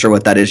not even sure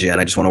what that is yet.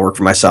 I just want to work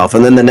for myself.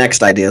 And then the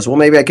next idea is, well,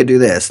 maybe I could do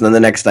this. And then the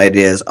next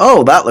idea is,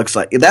 oh,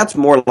 that's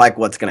more like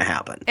what's going to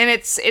happen. And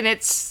it's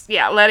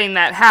letting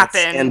that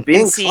happen and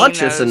being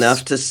conscious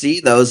enough to see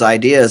those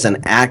ideas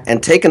and act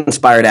and take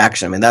inspired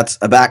action. I mean, that's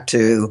back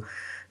to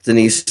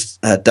Denise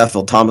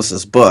Duffield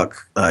Thomas's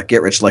book,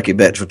 Get Rich Lucky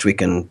Bitch, which we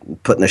can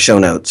put in the show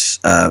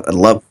notes.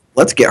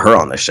 Let's get her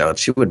on the show.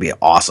 She would be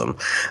awesome.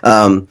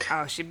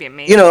 She'd be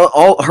amazing.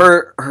 All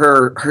her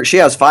she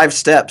has 5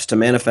 steps to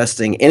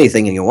manifesting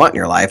anything you want in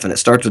your life, and it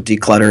starts with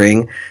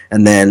decluttering,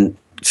 and then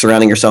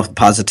surrounding yourself with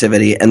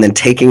positivity, and then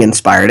taking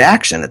inspired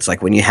action. It's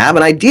like when you have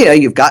an idea,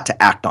 you've got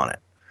to act on it.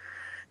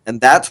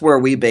 And that's where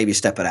we baby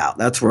step it out.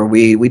 That's where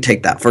we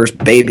take that first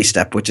baby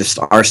step, which is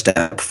our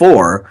step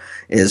 4,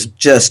 is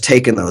just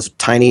taking those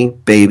tiny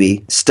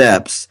baby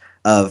steps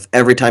of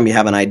every time you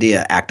have an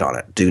idea, act on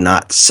it. Do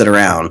not sit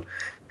around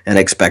and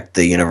expect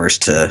the universe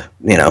to,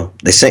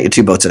 they sent you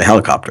 2 boats and a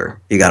helicopter.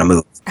 You got to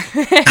move.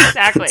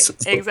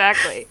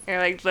 Exactly. You're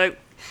like, look,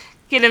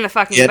 get in the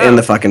fucking boat. Get in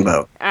the fucking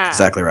boat.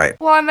 Exactly right.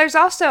 Well, and there's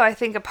also, I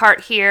think, a part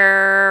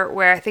here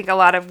where I think a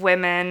lot of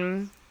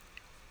women,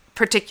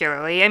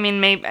 particularly,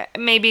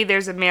 maybe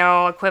there's a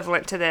male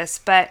equivalent to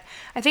this, but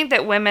I think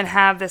that women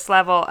have this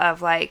level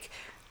of like,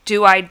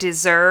 do I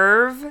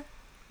deserve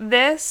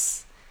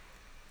this?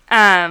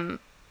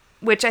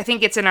 Which I think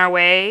gets in our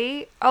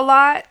way a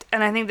lot,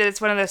 and I think that it's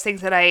one of those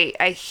things that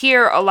I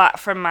hear a lot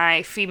from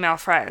my female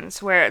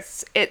friends, where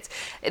it's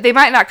they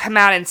might not come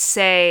out and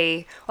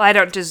say, well, I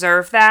don't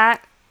deserve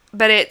that,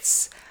 but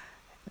it's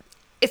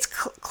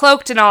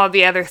cloaked in all of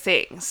the other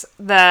things.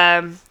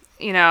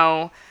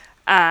 Well,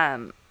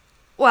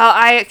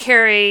 I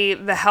carry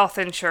the health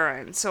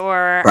insurance,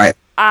 or right.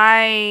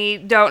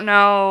 I don't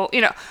know,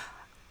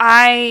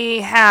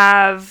 I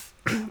have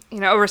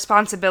a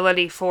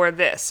responsibility for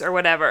this or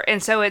whatever.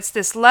 And so it's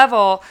this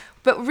level,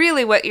 but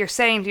really what you're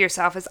saying to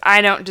yourself is, I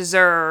don't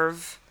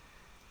deserve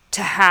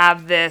to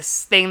have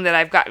this thing that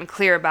I've gotten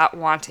clear about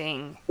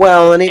wanting.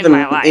 Well, and even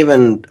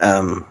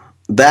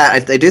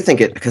that, I do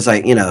think it, because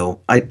I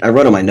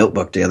wrote in my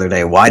notebook the other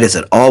day, why does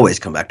it always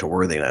come back to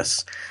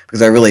worthiness?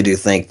 Because I really do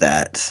think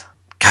that,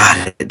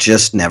 God, it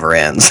just never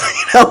ends.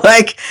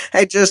 I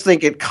just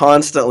think it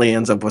constantly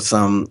ends up with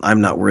some I'm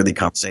not worthy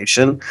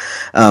conversation.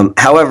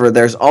 However,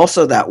 there's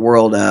also that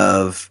world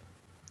of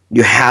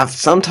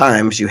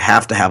sometimes you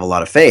have to have a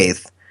lot of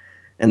faith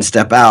and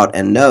step out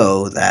and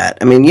know that,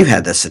 you've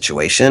had this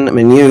situation.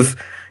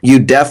 You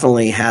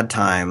definitely had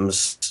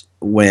times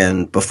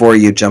when, before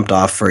you jumped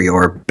off for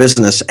your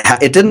business,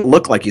 it didn't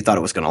look like you thought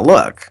it was going to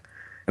look.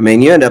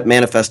 You end up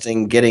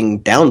manifesting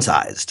getting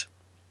downsized.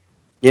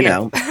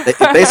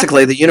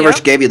 Basically the universe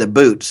gave you the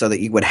boot so that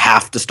you would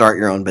have to start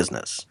your own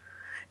business.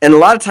 And a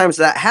lot of times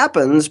that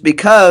happens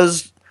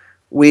because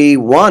we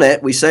want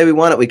it. We say we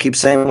want it. We keep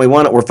saying we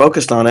want it. We're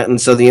focused on it. And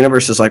so the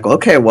universe is like,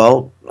 okay,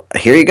 well,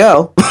 here you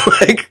go.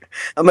 Like,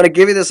 I'm going to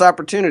give you this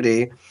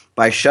opportunity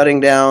by shutting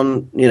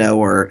down,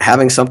 or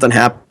having something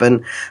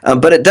happen.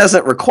 But it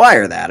doesn't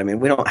require that. I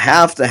mean, we don't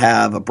have to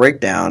have a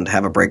breakdown to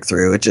have a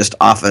breakthrough. It just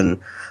often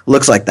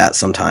looks like that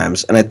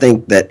sometimes. And I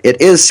think that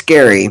it is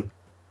scary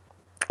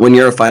when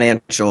you're a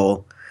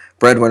financial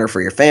breadwinner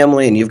for your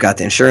family and you've got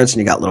the insurance and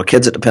you got little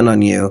kids that depend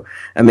on you.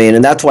 I mean,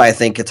 and that's why I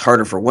think it's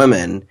harder for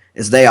women,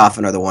 is they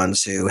often are the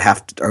ones who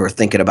are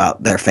thinking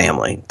about their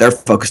family. They're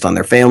focused on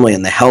their family,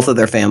 and the health of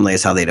their family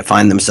is how they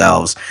define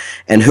themselves.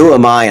 And who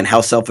am I and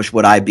how selfish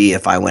would I be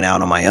if I went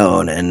out on my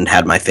own and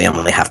had my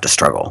family have to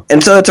struggle?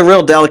 And so it's a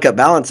real delicate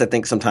balance, I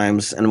think,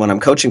 sometimes. And when I'm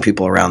coaching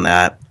people around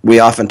that, we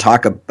often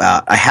talk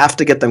about, I have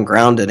to get them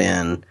grounded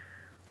in,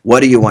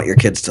 what do you want your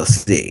kids to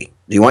see?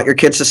 Do you want your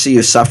kids to see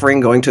you suffering,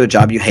 going to a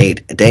job you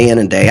hate day in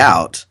and day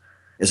out?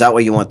 Is that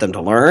what you want them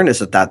to learn?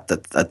 Is it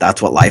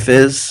that's what life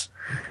is?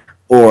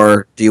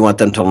 Or do you want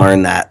them to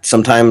learn that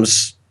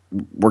sometimes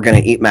we're going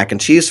to eat mac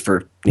and cheese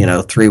for,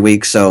 3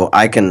 weeks so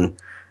I can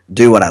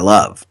do what I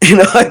love? You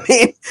know what I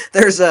mean?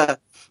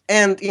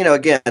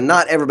 Again,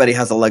 not everybody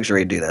has the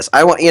luxury to do this.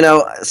 I want,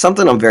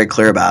 something I'm very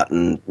clear about,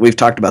 and we've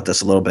talked about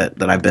this a little bit,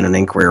 that I've been an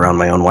inquiry around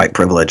my own white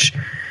privilege.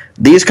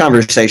 These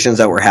conversations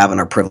that we're having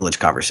are privileged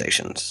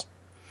conversations.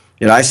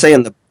 I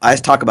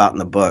talk about in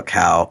the book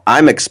how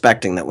I'm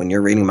expecting that when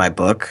you're reading my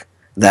book,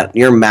 that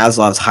your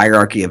Maslow's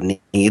hierarchy of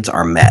needs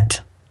are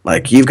met.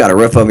 Like, you've got a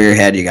roof over your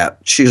head, you got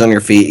shoes on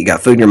your feet, you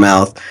got food in your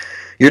mouth,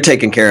 you're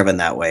taken care of in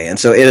that way. And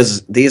so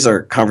these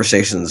are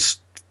conversations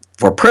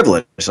for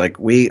privilege. Like,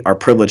 we are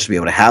privileged to be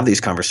able to have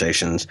these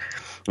conversations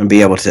and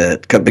be able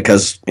to,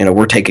 because,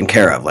 we're taken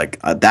care of. Like,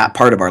 that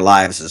part of our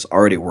lives is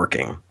already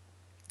working.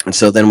 And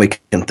so then we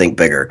can think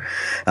bigger.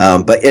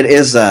 But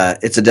it's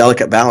a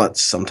delicate balance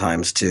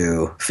sometimes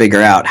to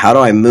figure out, how do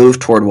I move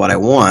toward what I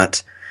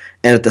want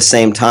and at the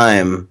same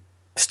time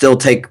still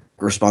take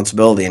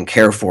responsibility and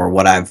care for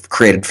what I've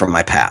created from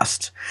my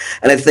past.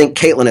 And I think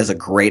Caitlin is a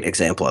great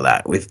example of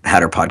that. We've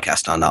had her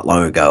podcast on not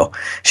long ago.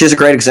 She's a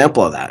great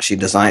example of that. She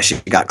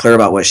got clear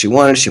about what she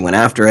wanted, she went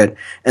after it,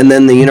 and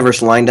then the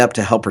universe lined up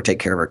to help her take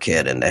care of her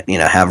kid and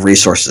have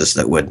resources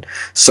that would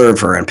serve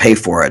her and pay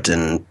for it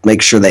and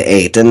make sure they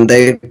ate. And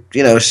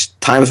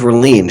times were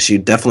lean. She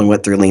definitely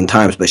went through lean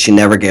times, but she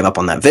never gave up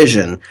on that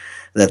vision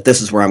that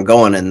this is where I'm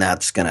going and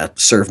that's going to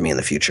serve me in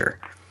the future.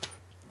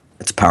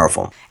 It's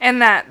powerful.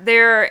 And I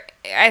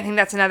think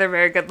that's another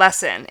very good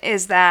lesson,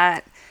 is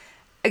that,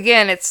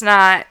 again, it's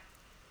not,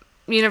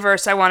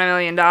 universe, I want $1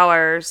 million,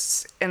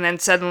 and then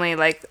suddenly,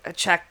 like, a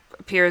check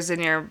appears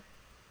in your,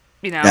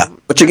 Yeah,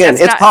 which again,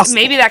 it's possible.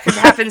 Maybe that could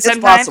happen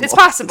sometimes. It's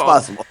possible. It's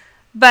possible.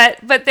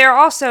 But there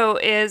also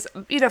is,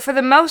 for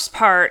the most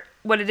part,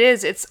 what it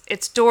is,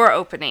 it's door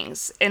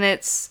openings, and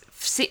it's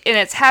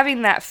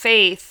having that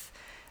faith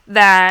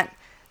that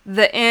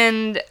the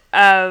end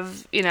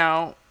of,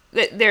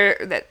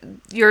 that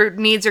your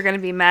needs are going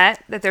to be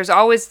met, that there's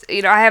always,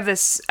 I have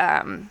this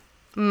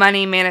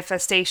money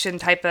manifestation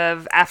type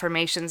of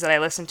affirmations that I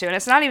listen to, and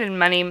it's not even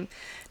money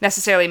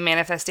necessarily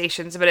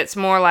manifestations, but it's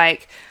more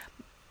like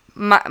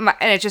and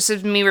it just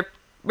is me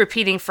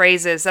repeating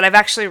phrases that I've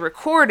actually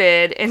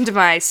recorded into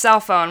my cell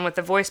phone with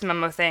the voice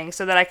memo thing,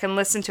 so that I can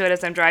listen to it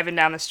as I'm driving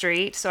down the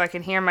street, so I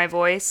can hear my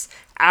voice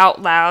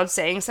out loud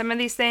saying some of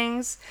these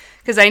things,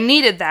 because I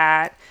needed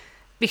that,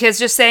 because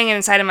just saying it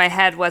inside of my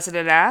head wasn't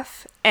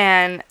enough.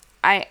 And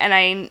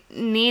I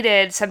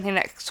needed something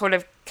that sort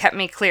of kept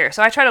me clear.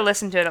 So I try to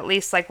listen to it at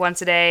least like once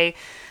a day,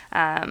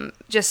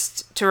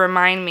 just to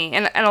remind me.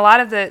 And a lot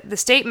of the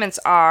statements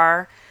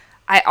are,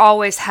 I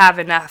always have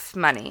enough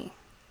money.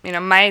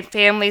 My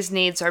family's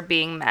needs are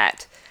being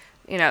met.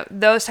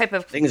 Those type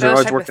of things.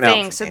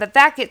 So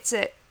that gets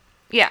it.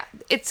 Yeah,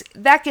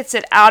 that gets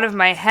it out of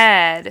my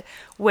head,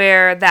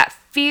 where that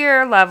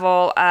fear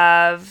level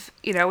of,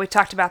 we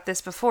talked about this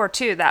before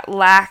too, that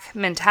lack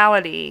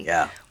mentality.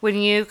 Yeah. When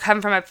you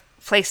come from a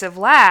place of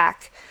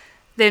lack,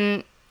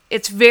 then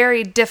it's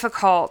very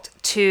difficult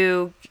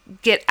to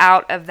get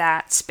out of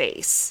that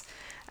space.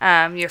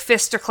 Your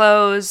fists are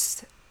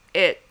closed.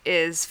 It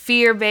is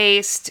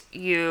fear-based.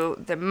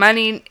 The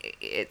money,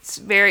 it's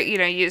very,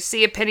 you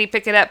see a penny,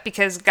 pick it up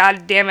because,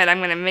 God damn it, I'm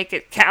going to make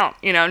it count,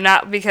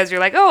 not because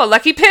you're like, oh, a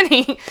lucky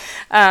penny.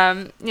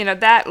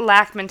 That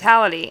lack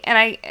mentality. And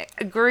I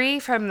agree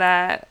from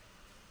the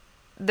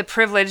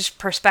privileged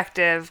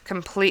perspective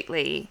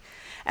completely.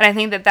 And I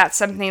think that that's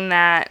something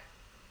that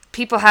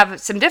people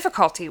have some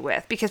difficulty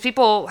with, because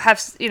people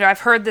have, I've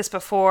heard this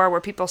before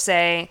where people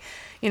say,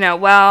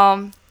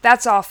 well,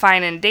 that's all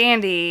fine and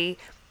dandy,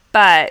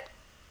 but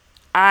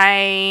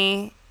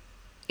I'm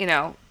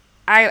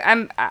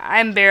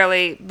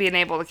barely being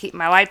able to keep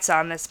my lights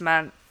on this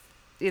month.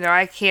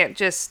 I can't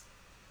just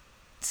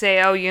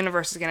say, oh,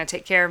 universe is going to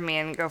take care of me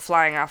and go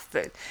flying off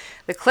the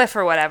cliff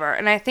or whatever.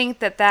 And I think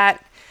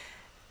that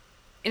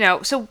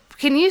so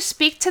can you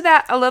speak to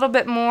that a little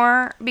bit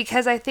more?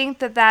 Because I think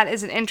that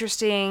is an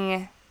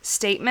interesting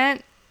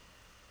statement.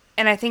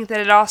 And I think that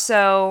it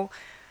also,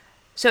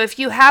 so if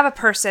you have a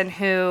person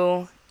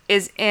who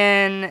is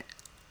in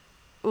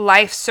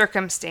life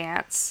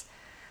circumstance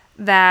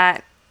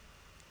that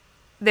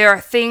there are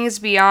things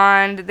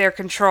beyond their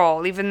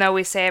control, even though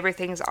we say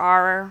everything's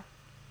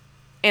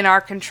in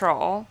our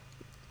control.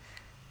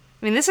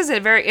 I mean, this is a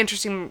very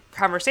interesting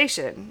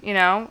conversation, you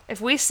know? If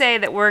we say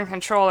that we're in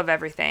control of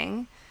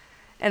everything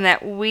and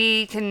that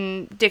we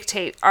can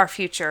dictate our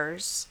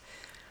futures,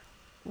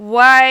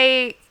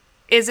 why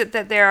is it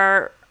that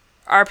there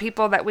are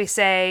people that we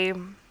say,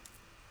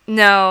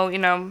 no, you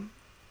know?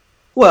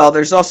 Well,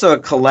 there's also a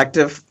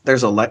collective.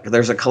 There's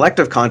a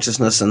collective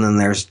consciousness, and then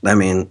there's, I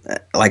mean,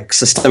 like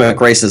systemic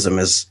racism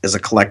is a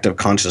collective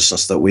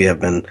consciousness that we have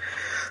been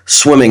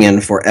swimming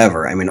in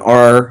forever. I mean,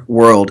 our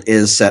world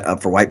is set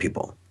up for white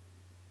people.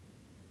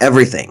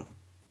 Everything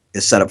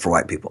is set up for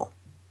white people.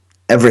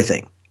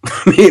 Everything.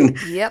 I mean,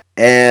 Yep.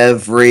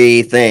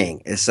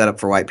 Everything is set up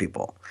for white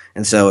people.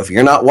 And so if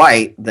you're not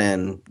white,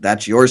 then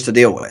that's yours to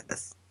deal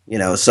with. You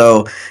know,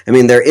 so, I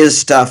mean, there is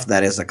stuff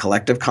that is a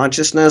collective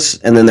consciousness,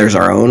 and then there's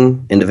our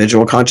own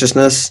individual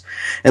consciousness.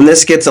 And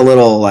this gets a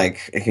little,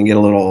 like, it can get a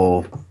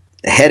little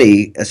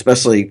heady,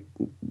 especially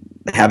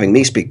having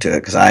me speak to it,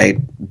 because I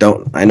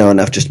know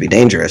enough just to be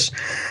dangerous.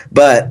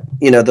 But,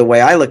 you know, the way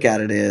I look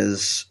at it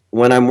is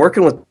when I'm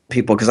working with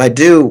people, because I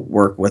do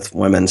work with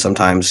women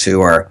sometimes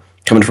who are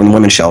coming from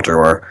women's shelter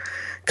or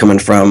coming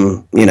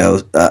from, you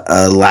know,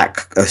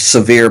 a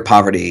severe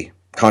poverty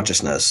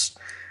consciousness.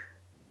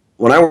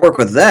 When I work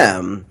with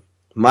them,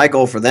 my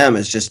goal for them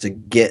is just to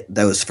get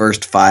those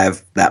first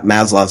 5, that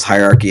Maslow's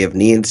hierarchy of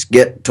needs,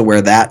 get to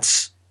where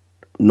that's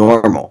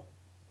normal,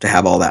 to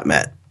have all that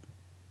met.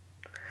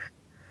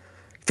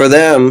 For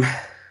them,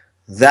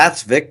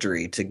 that's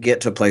victory, to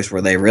get to a place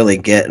where they really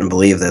get and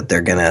believe that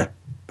they're going to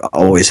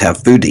always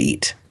have food to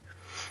eat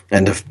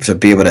and to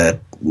be able to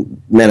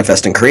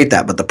manifest and create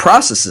that. But the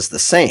process is the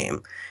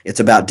same. It's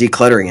about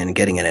decluttering and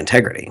getting in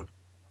integrity.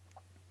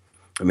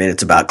 I mean,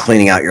 it's about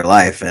cleaning out your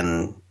life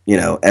and, you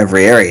know,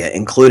 every area,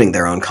 including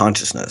their own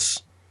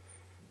consciousness.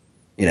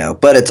 You know,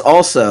 but it's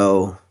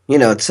also, you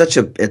know, it's such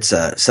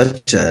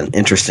an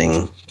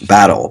interesting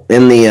battle.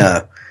 In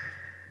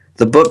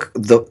the book,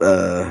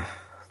 The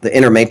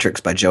Inner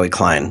Matrix by Joey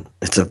Klein,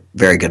 it's a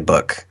very good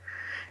book.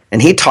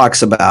 And he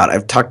talks about,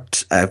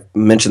 I've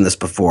mentioned this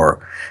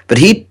before, but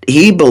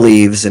he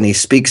believes, and he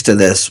speaks to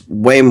this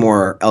way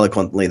more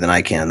eloquently than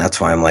I can. That's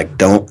why I'm like,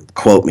 don't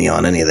quote me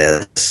on any of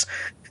this.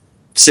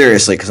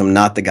 Seriously, because I'm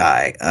not the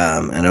guy.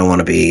 I don't want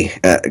to be,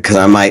 because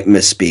I might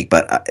misspeak.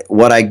 But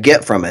what I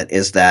get from it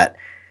is that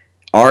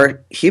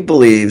he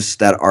believes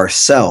that our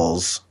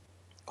cells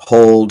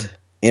hold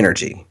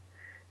energy,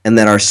 and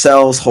that our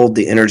cells hold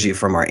the energy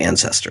from our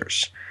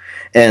ancestors.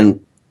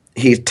 And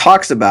he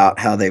talks about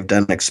how they've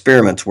done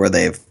experiments where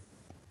they've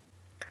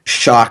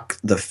shocked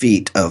the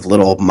feet of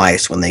little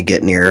mice when they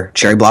get near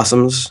cherry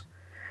blossoms,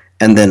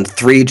 and then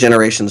 3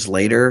 generations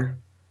later,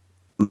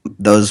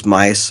 those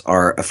mice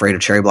are afraid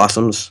of cherry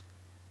blossoms.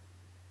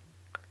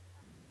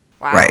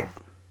 Wow. Right.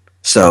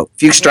 So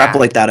if you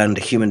extrapolate that onto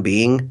human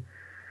being,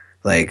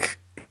 like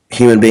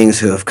human beings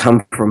who have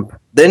come from,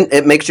 then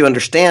it makes you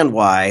understand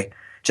why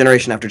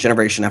generation after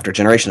generation after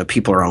generation of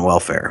people are on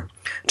welfare.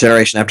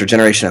 Generation after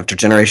generation after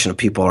generation of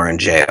people are in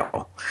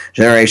jail.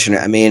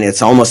 I mean,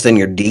 it's almost in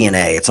your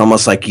DNA. It's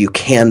almost like you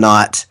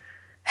cannot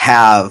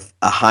have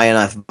a high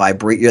enough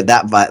vibration,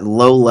 that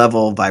low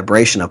level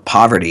vibration of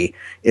poverty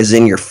is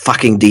in your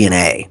fucking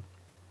DNA.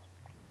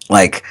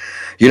 Like,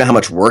 you know how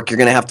much work you're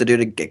going to have to do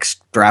to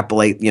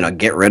extrapolate, you know,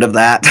 get rid of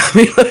that? I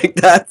mean, like,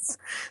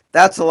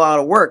 that's a lot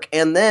of work.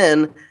 And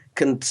then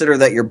consider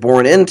that you're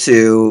born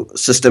into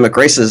systemic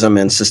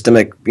racism and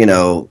systemic, you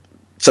know,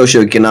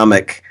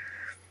 socioeconomic,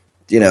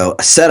 you know,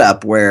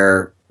 setup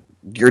where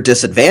you're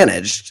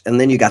disadvantaged, and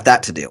then you got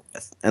that to deal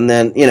with. And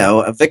then, you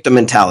know, a victim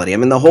mentality. I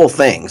mean, the whole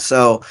thing.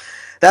 So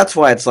that's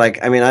why it's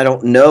like, I mean, I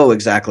don't know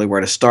exactly where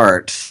to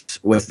start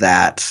with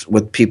that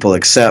with people,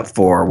 except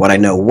for what I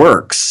know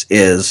works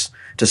is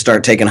to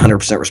start taking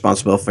 100%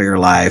 responsibility for your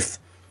life,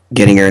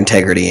 getting your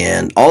integrity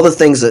in, all the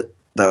things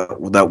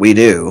that we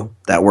do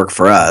that work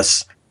for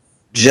us,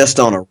 just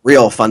on a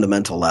real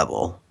fundamental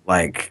level,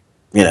 like,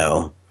 you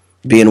know,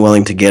 being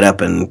willing to get up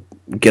and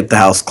get the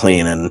house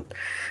clean and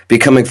be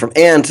coming from,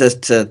 and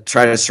to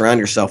try to surround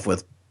yourself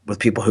with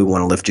people who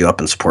want to lift you up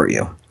and support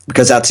you.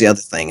 Because that's the other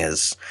thing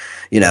is,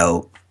 you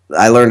know,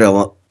 I learned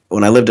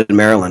when I lived in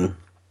Maryland,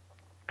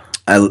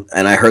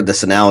 I heard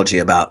this analogy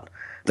about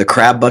the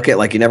crab bucket.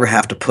 Like, you never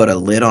have to put a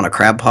lid on a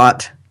crab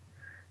pot,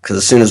 because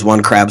as soon as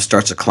one crab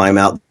starts to climb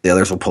out, the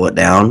others will pull it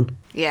down.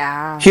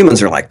 Yeah.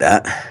 Humans are like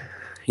that.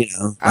 You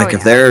know, like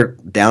if they're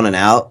down and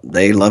out,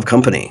 they love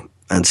company.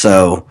 And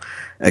so,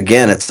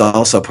 again, it's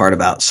also part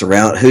about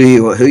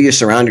who you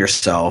surround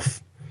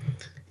yourself.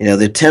 You know,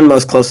 the 10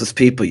 most closest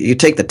people, you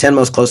take the 10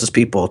 most closest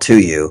people to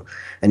you,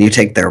 and you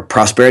take their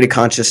prosperity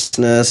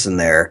consciousness and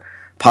their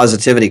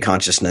positivity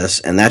consciousness,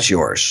 and that's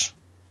yours,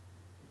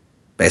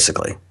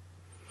 basically.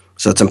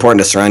 So it's important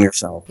to surround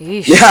yourself.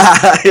 Yeesh.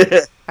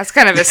 Yeah. That's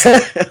kind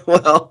of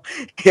well,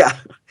 yeah.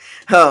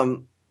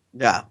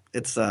 Yeah,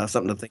 it's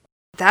something to think.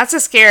 That's a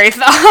scary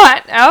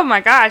thought. Oh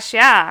my gosh,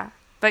 yeah.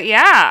 But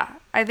yeah,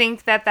 I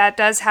think that that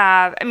does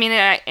have. I mean,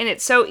 and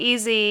it's so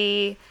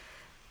easy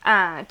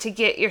to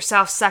get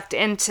yourself sucked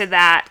into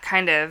that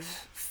kind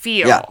of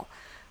Yeah, feel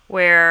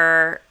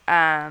where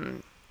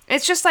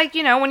it's just like,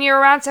 when you're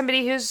around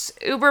somebody who's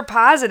uber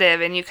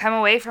positive and you come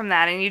away from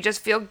that and you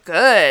just feel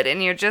good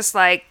and you're just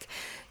like,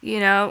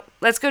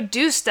 let's go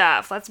do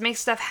stuff, let's make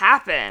stuff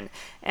happen.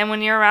 And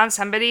when you're around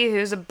somebody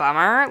who's a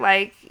bummer,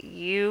 like,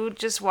 you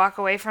just walk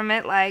away from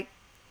it like,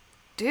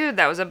 dude,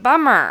 that was a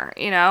bummer,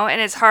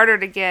 and it's harder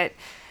to get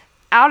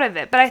out of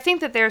it. But I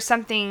think that there's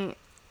something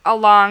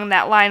along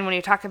that line when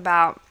you talk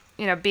about,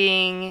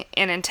 being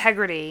in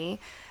integrity.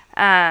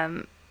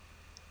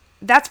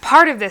 That's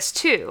part of this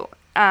too.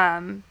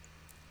 And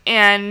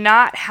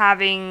not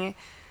having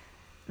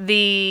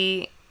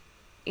the,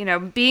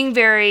 being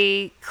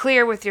very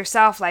clear with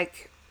yourself,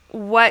 like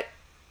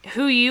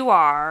who you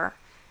are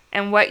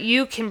and what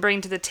you can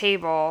bring to the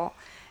table,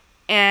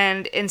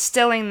 and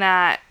instilling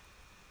that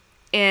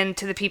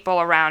into the people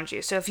around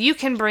you. So if you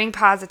can bring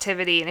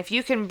positivity and if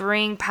you can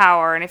bring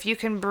power and if you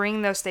can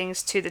bring those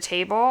things to the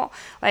table,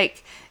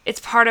 like,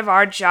 it's part of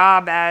our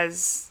job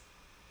as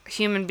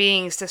human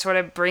beings to sort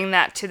of bring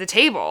that to the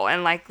table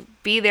and like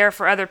be there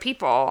for other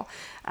people.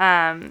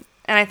 And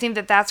I think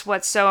that that's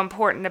what's so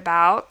important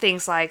about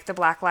things like the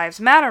Black Lives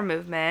Matter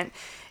movement,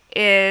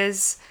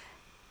 is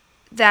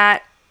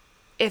that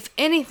if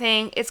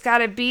anything, it's got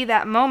to be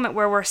that moment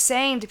where we're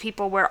saying to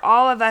people, where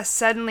all of us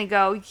suddenly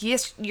go,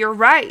 yes, you're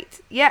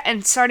right. Yeah.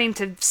 And starting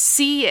to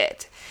see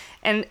it.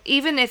 And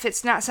even if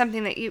it's not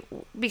something that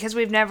because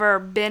we've never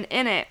been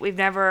in it, we've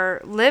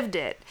never lived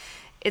it,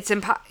 it's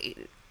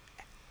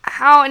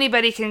how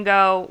anybody can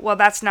go, well,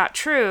 that's not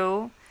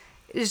true,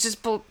 it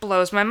just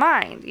blows my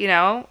mind,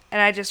 And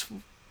I just,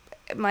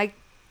 I'm like,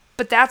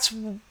 but that's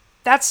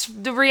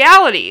the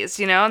realities,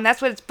 and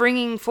that's what it's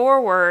bringing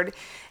forward.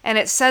 And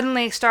it's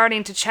suddenly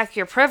starting to check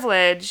your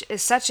privilege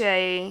is such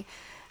a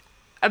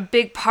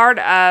big part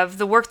of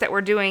the work that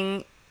we're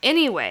doing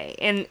anyway,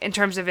 in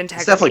terms of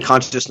integrity. it's definitely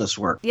consciousness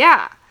work.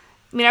 Yeah.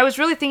 I mean, I was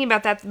really thinking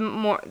about that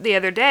more the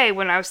other day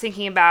when I was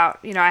thinking about,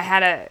 I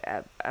had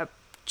a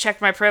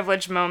check my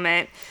privilege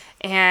moment,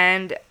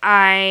 and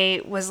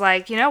I was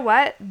like, you know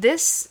what?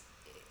 This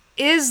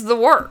is the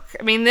work.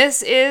 I mean,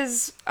 this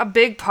is a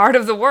big part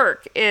of the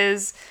work,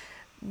 is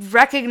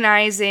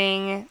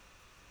recognizing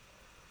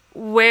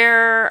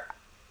where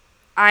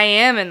I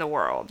am in the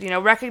world,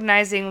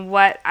 recognizing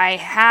what I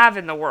have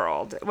in the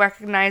world,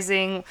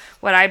 recognizing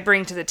what I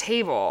bring to the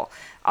table.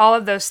 All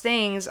of those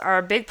things are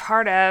a big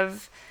part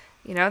of,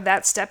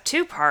 that step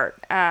 2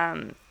 part.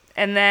 And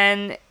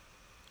then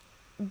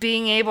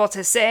being able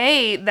to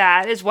say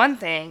that is one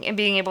thing, and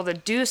being able to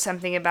do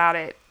something about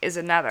it is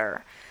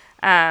another.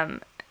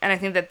 And I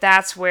think that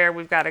that's where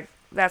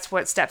that's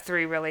what step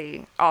 3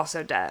 really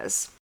also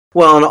does.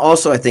 Well, and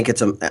also I think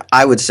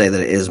I would say that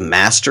it is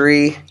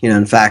mastery.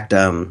 In fact,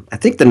 I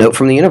think the Note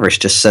from the Universe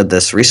just said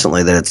this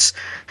recently, that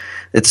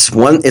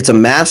it's a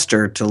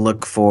master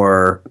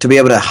to be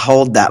able to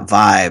hold that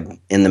vibe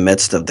in the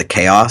midst of the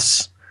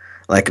chaos,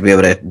 like to be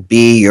able to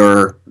be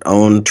your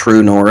own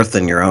true north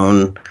and your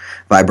own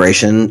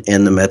vibration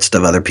in the midst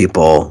of other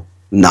people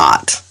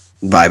not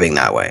vibing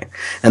that way.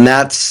 And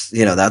that's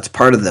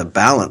part of the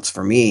balance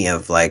for me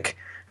of like,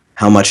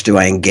 how much do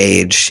I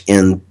engage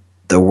in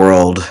the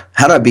world?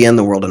 How do I be in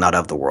the world and not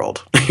of the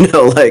world?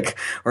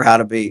 Or how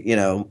to be,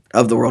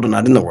 of the world and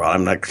not in the world.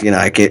 I'm not,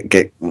 I can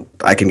get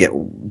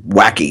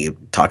wacky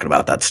talking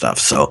about that stuff.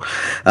 So,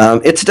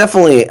 it's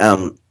definitely,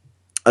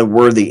 a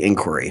worthy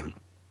inquiry.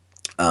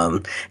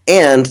 And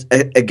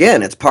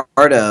again, it's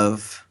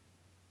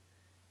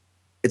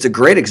it's a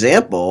great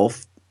example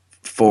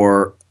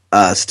for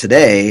us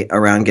today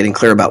around getting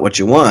clear about what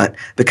you want,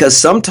 because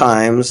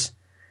sometimes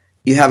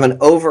you have an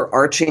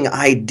overarching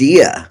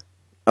idea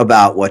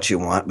about what you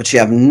want, but you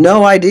have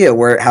no idea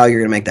how you're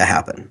going to make that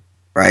happen,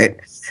 right?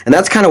 And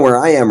that's kind of where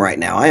I am right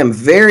now. I am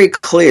very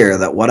clear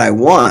that what I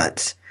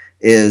want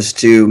is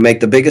to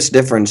make the biggest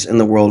difference in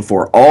the world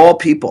for all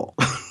people,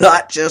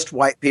 not just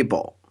white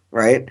people,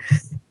 right?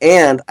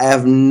 And I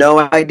have no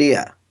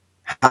idea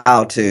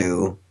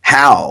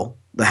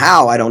the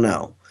how I don't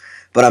know,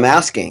 but I'm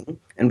asking.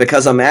 And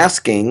because I'm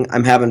asking,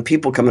 I'm having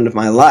people come into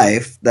my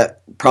life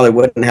that probably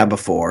wouldn't have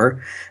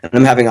before. And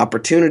I'm having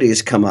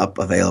opportunities come up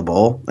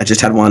available. I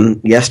just had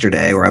one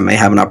yesterday where I may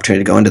have an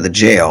opportunity to go into the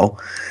jail.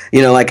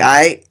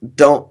 I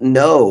don't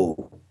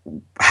know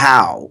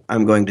how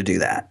I'm going to do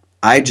that.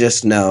 I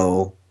just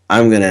know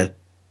I'm going to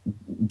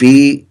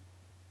be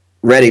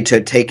ready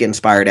to take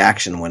inspired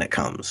action when it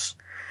comes.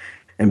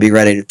 And be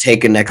ready to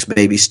take a next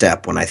baby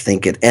step when I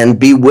think it. And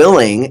be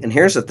willing, and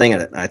here's the thing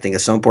that I think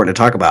is so important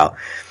to talk about,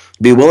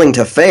 be willing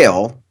to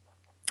fail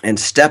and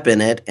step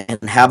in it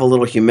and have a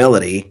little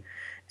humility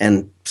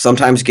and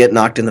sometimes get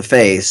knocked in the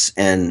face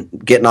and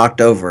get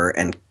knocked over,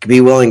 and be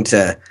willing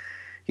to,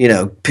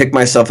 pick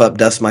myself up,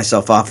 dust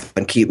myself off,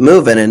 and keep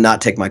moving and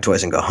not take my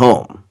toys and go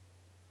home.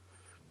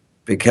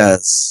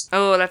 Because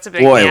that's a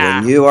big, boy,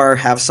 when you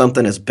have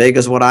something as big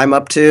as what I'm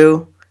up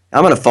to,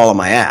 I'm going to fall on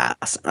my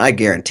ass. I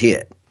guarantee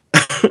it.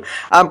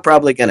 I'm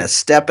probably going to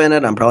step in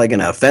it. I'm probably going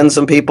to offend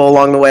some people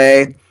along the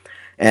way.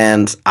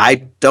 And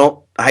I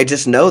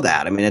just know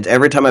that. I mean,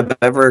 every time I've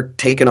ever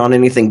taken on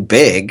anything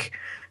big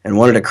and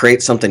wanted to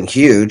create something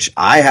huge,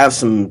 I have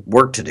some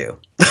work to do.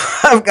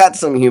 I've got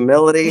some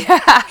humility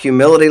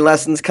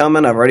lessons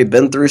coming. I've already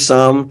been through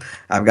some.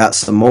 I've got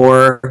some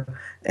more.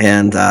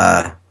 And,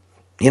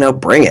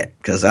 bring it,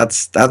 because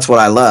that's what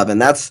I love. And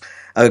that's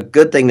a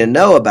good thing to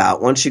know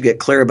about. Once you get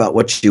clear about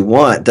what you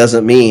want,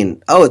 doesn't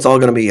mean, oh, it's all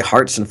going to be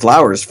hearts and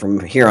flowers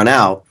from here on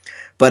out.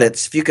 But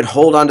it's, if you can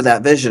hold on to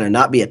that vision and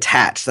not be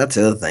attached, that's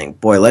the other thing.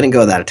 Boy, letting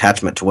go of that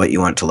attachment to what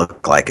you want it to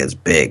look like is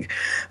big,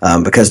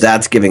 because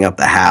that's giving up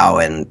the how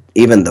and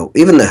even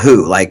the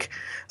who. Like,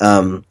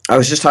 I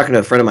was just talking to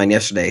a friend of mine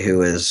yesterday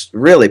who is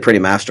really pretty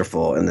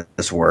masterful in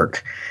this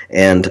work,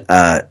 and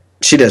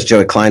she does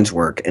Joey Klein's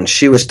work, and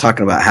she was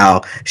talking about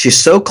how she's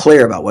so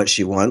clear about what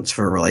she wants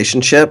for a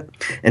relationship,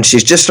 and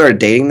she's just started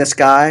dating this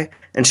guy,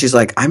 and she's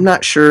like, I'm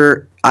not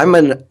sure.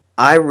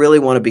 I really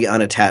want to be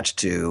unattached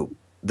to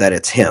that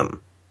it's him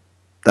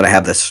that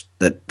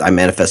I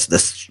manifest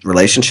this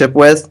relationship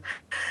with.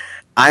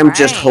 I'm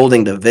just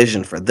holding the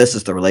vision for this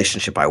is the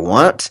relationship I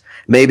want.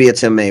 Maybe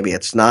it's him, maybe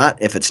it's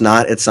not. If it's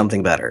not, it's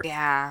something better.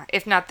 Yeah,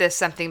 if not this,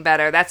 something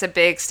better. That's a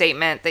big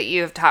statement that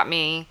you have taught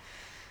me.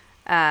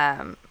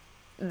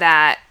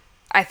 That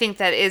I think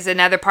that is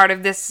another part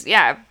of this.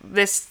 Yeah,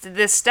 this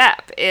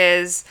step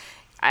is,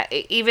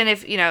 even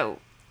if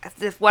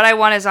if what I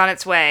want is on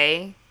its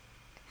way,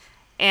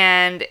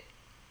 and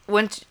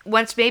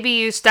once maybe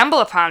you stumble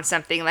upon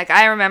something, like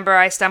I remember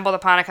I stumbled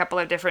upon a couple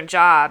of different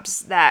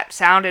jobs that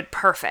sounded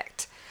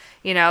perfect.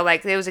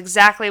 Like it was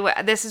exactly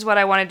this is what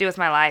I want to do with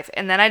my life.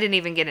 And then I didn't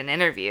even get an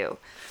interview,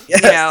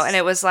 Yes. and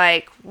it was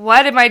like,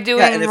 what am I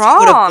doing and if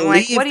wrong? you would have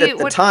Like, believed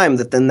at the time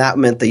that then that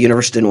meant the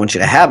universe didn't want you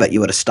to have it, you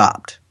would have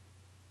stopped.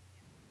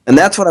 And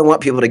that's what I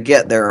want people to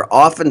get. There are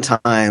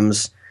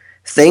oftentimes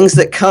things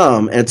that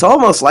come, and it's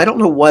almost, I don't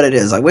know what it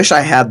is. I wish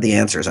I had the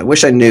answers. I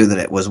wish I knew that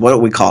it was, what do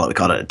we call it? We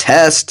call it a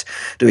test?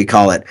 Do we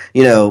call it,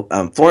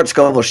 Florence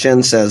Scovel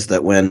Shinn says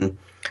that when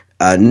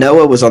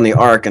Noah was on the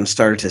ark and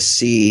started to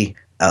see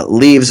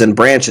leaves and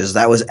branches,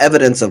 that was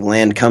evidence of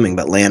land coming,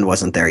 but land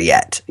wasn't there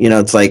yet.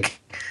 It's like,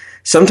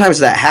 sometimes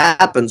that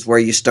happens where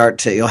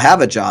you'll have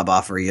a job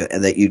offer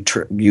that you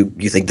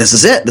think this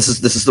is it, this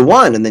is the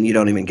one, and then you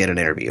don't even get an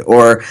interview,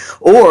 or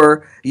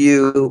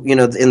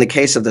in the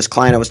case of this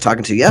client I was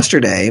talking to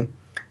yesterday,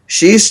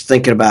 she's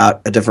thinking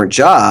about a different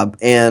job,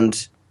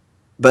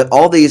 but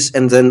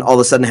then all of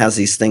a sudden has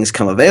these things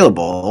come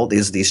available,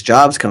 these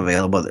jobs come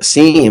available that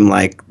seem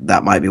like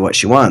that might be what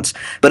she wants,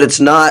 but it's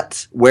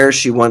not where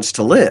she wants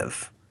to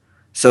live.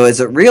 So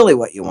is it really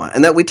what you want?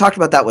 And that we talked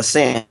about that with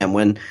Sam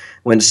when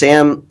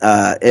Sam.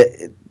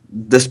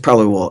 This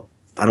probably will.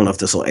 I don't know if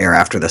this will air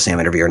after the Sam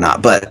interview or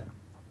not, but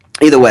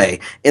either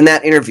way, in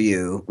that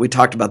interview, we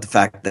talked about the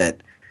fact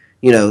that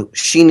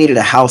she needed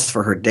a house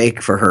for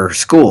her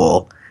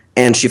school,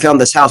 and she found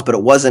this house, but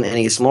it wasn't in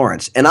East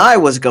Lawrence. And I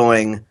was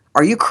going,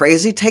 "Are you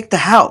crazy? Take the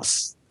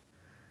house."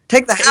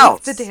 Take the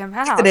house. The damn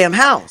house. Take the damn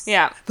house.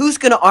 Yeah. Who's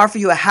going to offer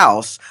you a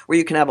house where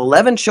you can have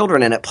 11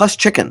 children in it plus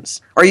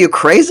chickens? Are you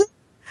crazy?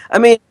 I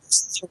mean,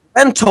 it's a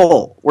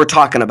rental we're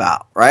talking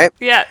about, right?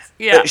 Yes,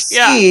 yeah, But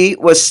she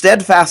was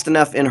steadfast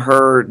enough in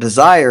her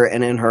desire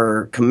and in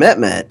her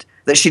commitment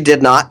that she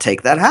did not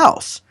take that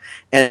house.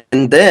 And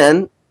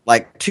then,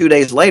 like 2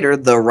 days later,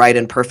 the right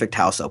and perfect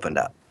house opened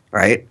up,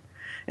 right?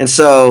 And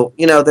so,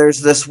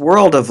 there's this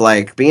world of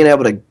like being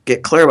able to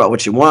get clear about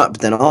what you want,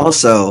 but then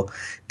also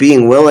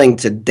being willing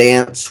to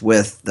dance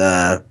with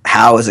the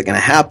how is it going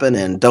to happen,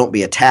 and don't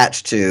be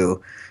attached to,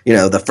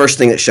 the first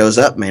thing that shows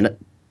up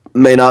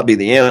may not be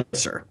the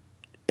answer.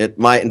 It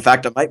might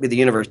be the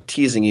universe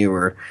teasing you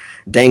or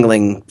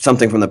dangling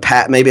something from the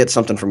past. Maybe it's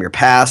something from your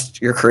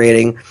past you're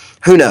creating.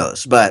 Who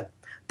knows? But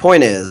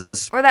point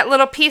is, or that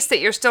little piece that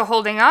you're still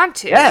holding on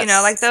to. Yes,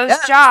 like those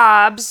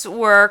jobs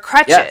were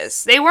crutches.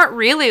 Yes. They weren't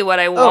really what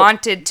I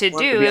wanted to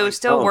do. It was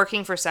still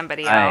working for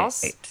somebody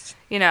else. Right.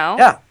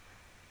 Yeah.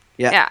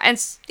 Yeah. And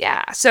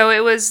so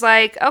it was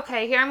like,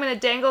 okay, here I'm going to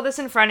dangle this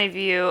in front of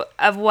you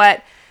of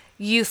what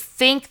you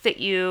think that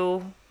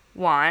you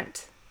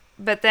want.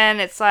 But then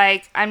it's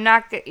like, I'm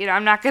not going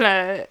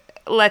to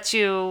let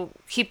you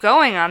keep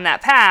going on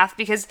that path,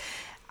 because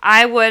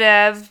I would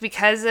have,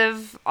 because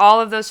of all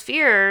of those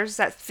fears,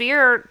 that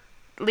fear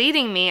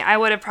leading me, I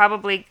would have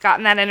probably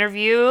gotten that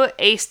interview,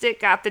 aced it,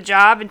 got the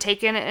job, and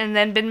taken it, and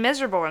then been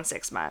miserable in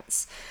 6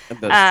 months.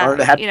 Because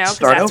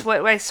that's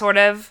what I sort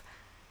of,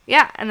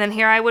 and then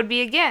here I would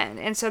be again.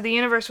 And so the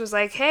universe was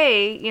like,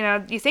 hey,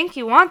 you think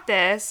you want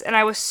this, and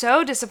I was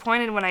so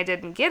disappointed when I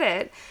didn't get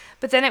it,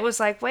 but then it was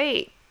like,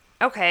 wait,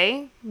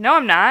 okay, no,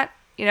 I'm not.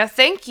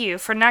 Thank you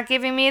for not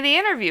giving me the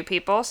interview,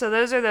 people. So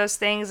those are those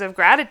things of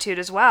gratitude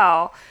as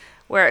well,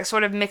 where it's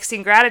sort of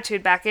mixing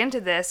gratitude back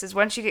into this, is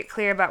once you get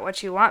clear about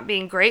what you want,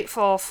 being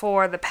grateful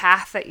for the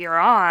path that you're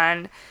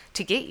on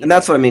to get you. And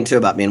that's what I mean too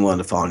about being willing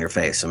to fall on your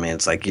face. I mean,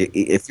 it's like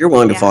if you're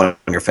willing to fall on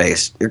your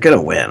face, you're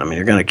gonna win. I mean,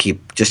 you're gonna keep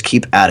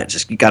at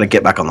it. You got to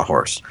get back on the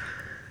horse.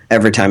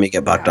 Every time you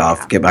get bucked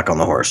off, get back on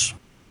the horse.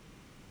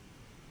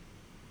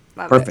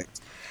 Love Perfect.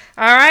 It.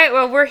 All right.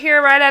 Well, we're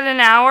here right at an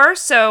hour,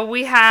 so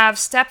we have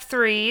step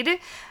 3.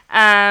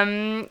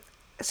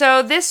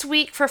 So this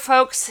week for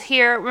folks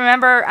here,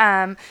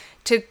 remember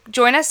to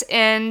join us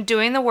in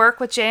Doing the Work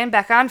with Jay and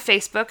Becca on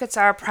Facebook. It's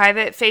our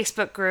private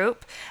Facebook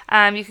group.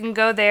 You can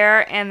go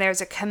there, and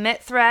there's a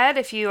commit thread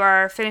if you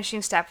are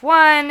finishing step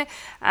 1.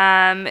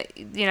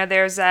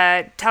 There's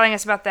telling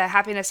us about the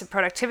happiness and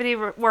productivity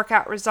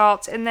workout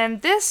results. And then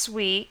this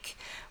week,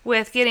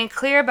 with getting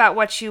clear about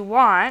what you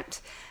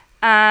want,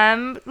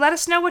 let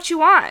us know what you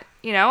want,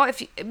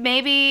 if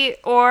maybe,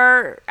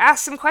 or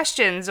ask some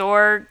questions,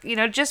 or,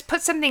 just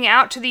put something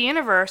out to the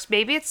universe.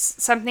 Maybe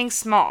it's something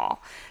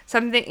small,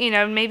 something,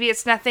 maybe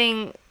it's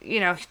nothing,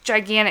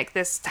 gigantic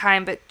this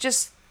time, but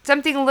just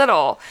something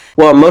little.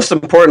 Well, most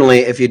importantly,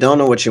 if you don't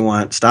know what you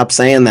want, stop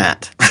saying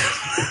that.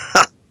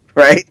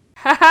 Right?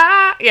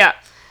 Yeah.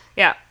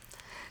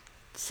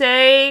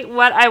 Say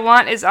what I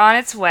want is on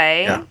its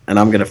way. Yeah, and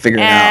I'm gonna figure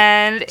it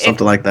out.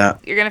 Something like that.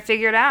 You're gonna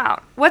figure it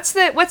out. What's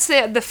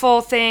the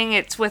full thing?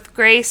 It's with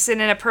grace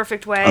and in a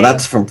perfect way. Oh,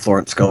 that's from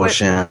Florence Scola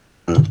Shinn.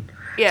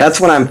 Yes.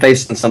 That's when I'm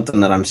facing something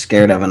that I'm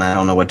scared of and I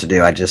don't know what to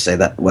do. I just say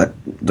that what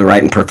the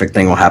right and perfect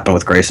thing will happen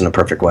with grace in a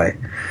perfect way.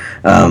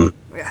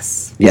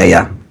 Yes.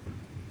 Yeah.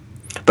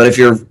 But if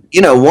you're,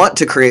 want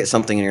to create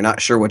something and you're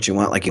not sure what you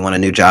want, like you want a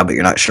new job but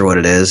you're not sure what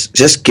it is,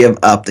 just give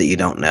up that you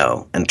don't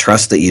know and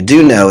trust that you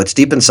do know. It's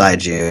deep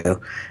inside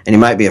you, and you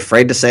might be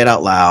afraid to say it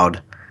out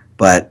loud,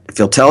 but if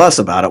you'll tell us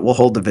about it, we'll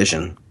hold the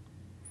vision.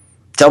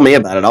 Tell me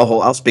about it.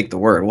 I'll speak the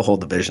word. We'll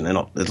hold the vision.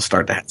 It'll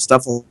start to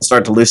stuff will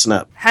start to loosen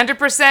up.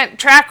 100%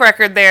 track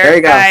record there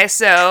you guys.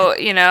 So,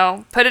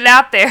 put it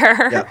out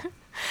there. Yep.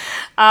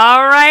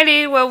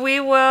 Alrighty. Well, we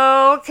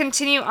will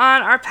continue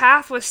on our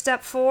path with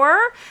step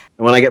 4.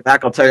 And when I get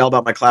back, I'll tell you all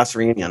about my class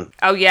reunion.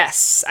 Oh,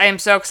 yes. I am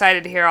so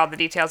excited to hear all the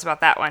details about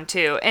that one,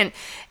 too. And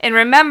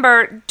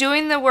remember,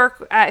 doing the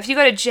work, if you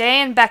go to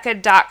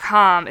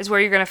jayandbecca.com is where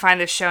you're going to find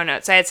the show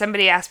notes. I had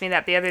somebody ask me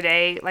that the other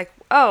day, like,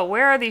 oh,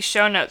 where are these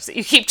show notes that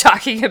you keep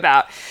talking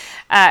about?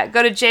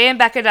 Go to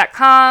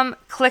jayandbecca.com,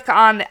 click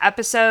on the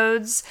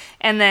episodes,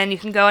 and then you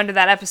can go into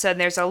that episode, and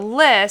there's a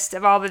list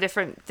of all the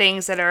different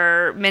things that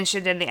are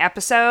mentioned in the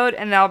episode,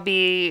 and there'll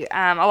be,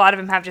 a lot of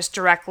them have just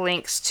direct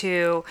links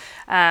to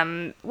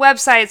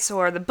websites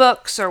or the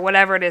books or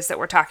whatever it is that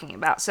we're talking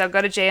about. So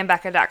go to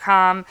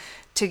jayandbecca.com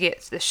to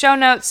get the show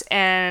notes,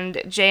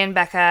 and Jay and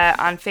Becca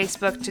on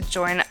Facebook to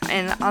join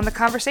in on the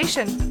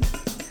conversation.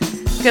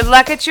 Good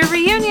luck at your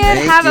reunion.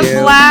 Have a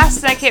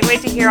blast. I can't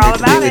wait to hear all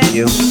about it. Great to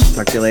be with you.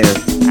 Talk to you later.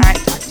 All right.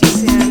 Talk to you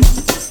soon.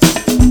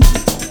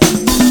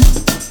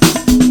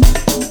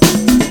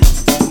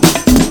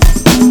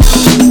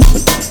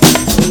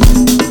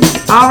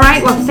 All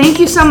right. Well, thank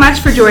you so much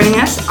for joining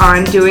us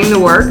on Doing the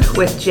Work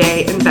with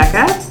Jay and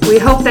Becca. We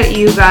hope that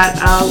you got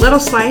a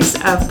little slice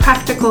of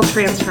practical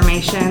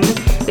transformation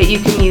that you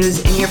can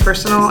use in your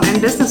personal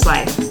and business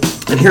life.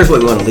 And here's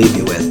what we want to leave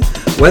you with.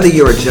 Whether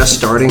you are just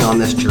starting on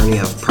this journey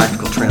of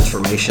practical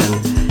transformation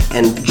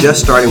and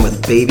just starting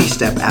with baby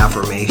step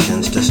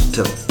affirmations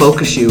to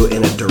focus you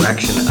in a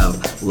direction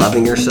of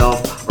loving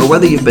yourself, or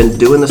whether you've been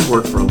doing this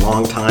work for a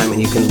long time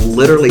and you can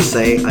literally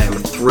say, I am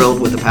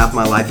thrilled with the path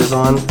my life is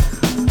on,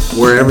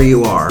 wherever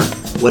you are,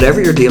 whatever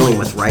you're dealing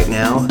with right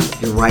now,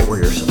 you're right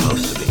where you're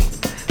supposed to be.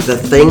 The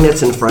thing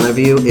that's in front of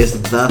you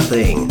is the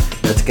thing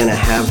that's going to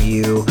have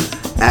you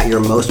at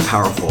your most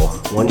powerful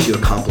once you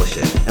accomplish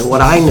it. And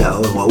what I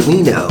know and what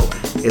we know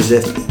is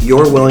if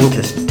you're willing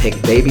to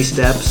take baby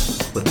steps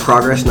with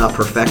progress, not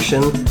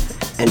perfection,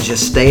 and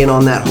just staying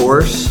on that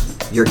horse,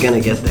 you're going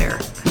to get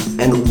there.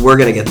 And we're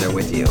going to get there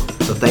with you.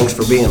 So thanks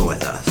for being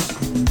with us.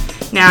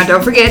 Now,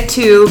 don't forget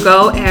to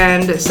go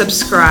and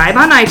subscribe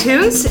on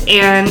iTunes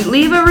and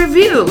leave a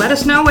review. Let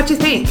us know what you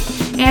think.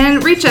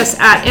 And reach us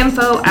at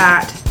info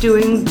at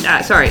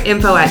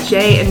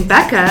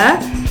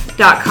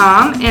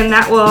jayandbecca.com, and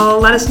that will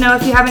let us know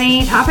if you have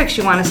any topics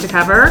you want us to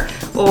cover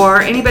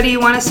or anybody you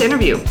want us to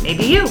interview.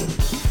 Maybe you.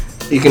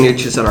 You can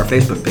reach us on our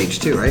Facebook page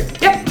too, right?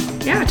 Yep.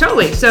 Yeah,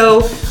 totally.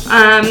 So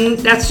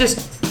that's just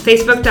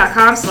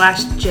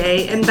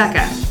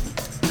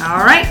facebook.com/jayandbecca.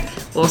 All right.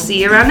 We'll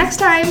see you around next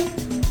time.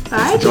 Bye,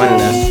 Thanks for joining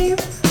Jay. us.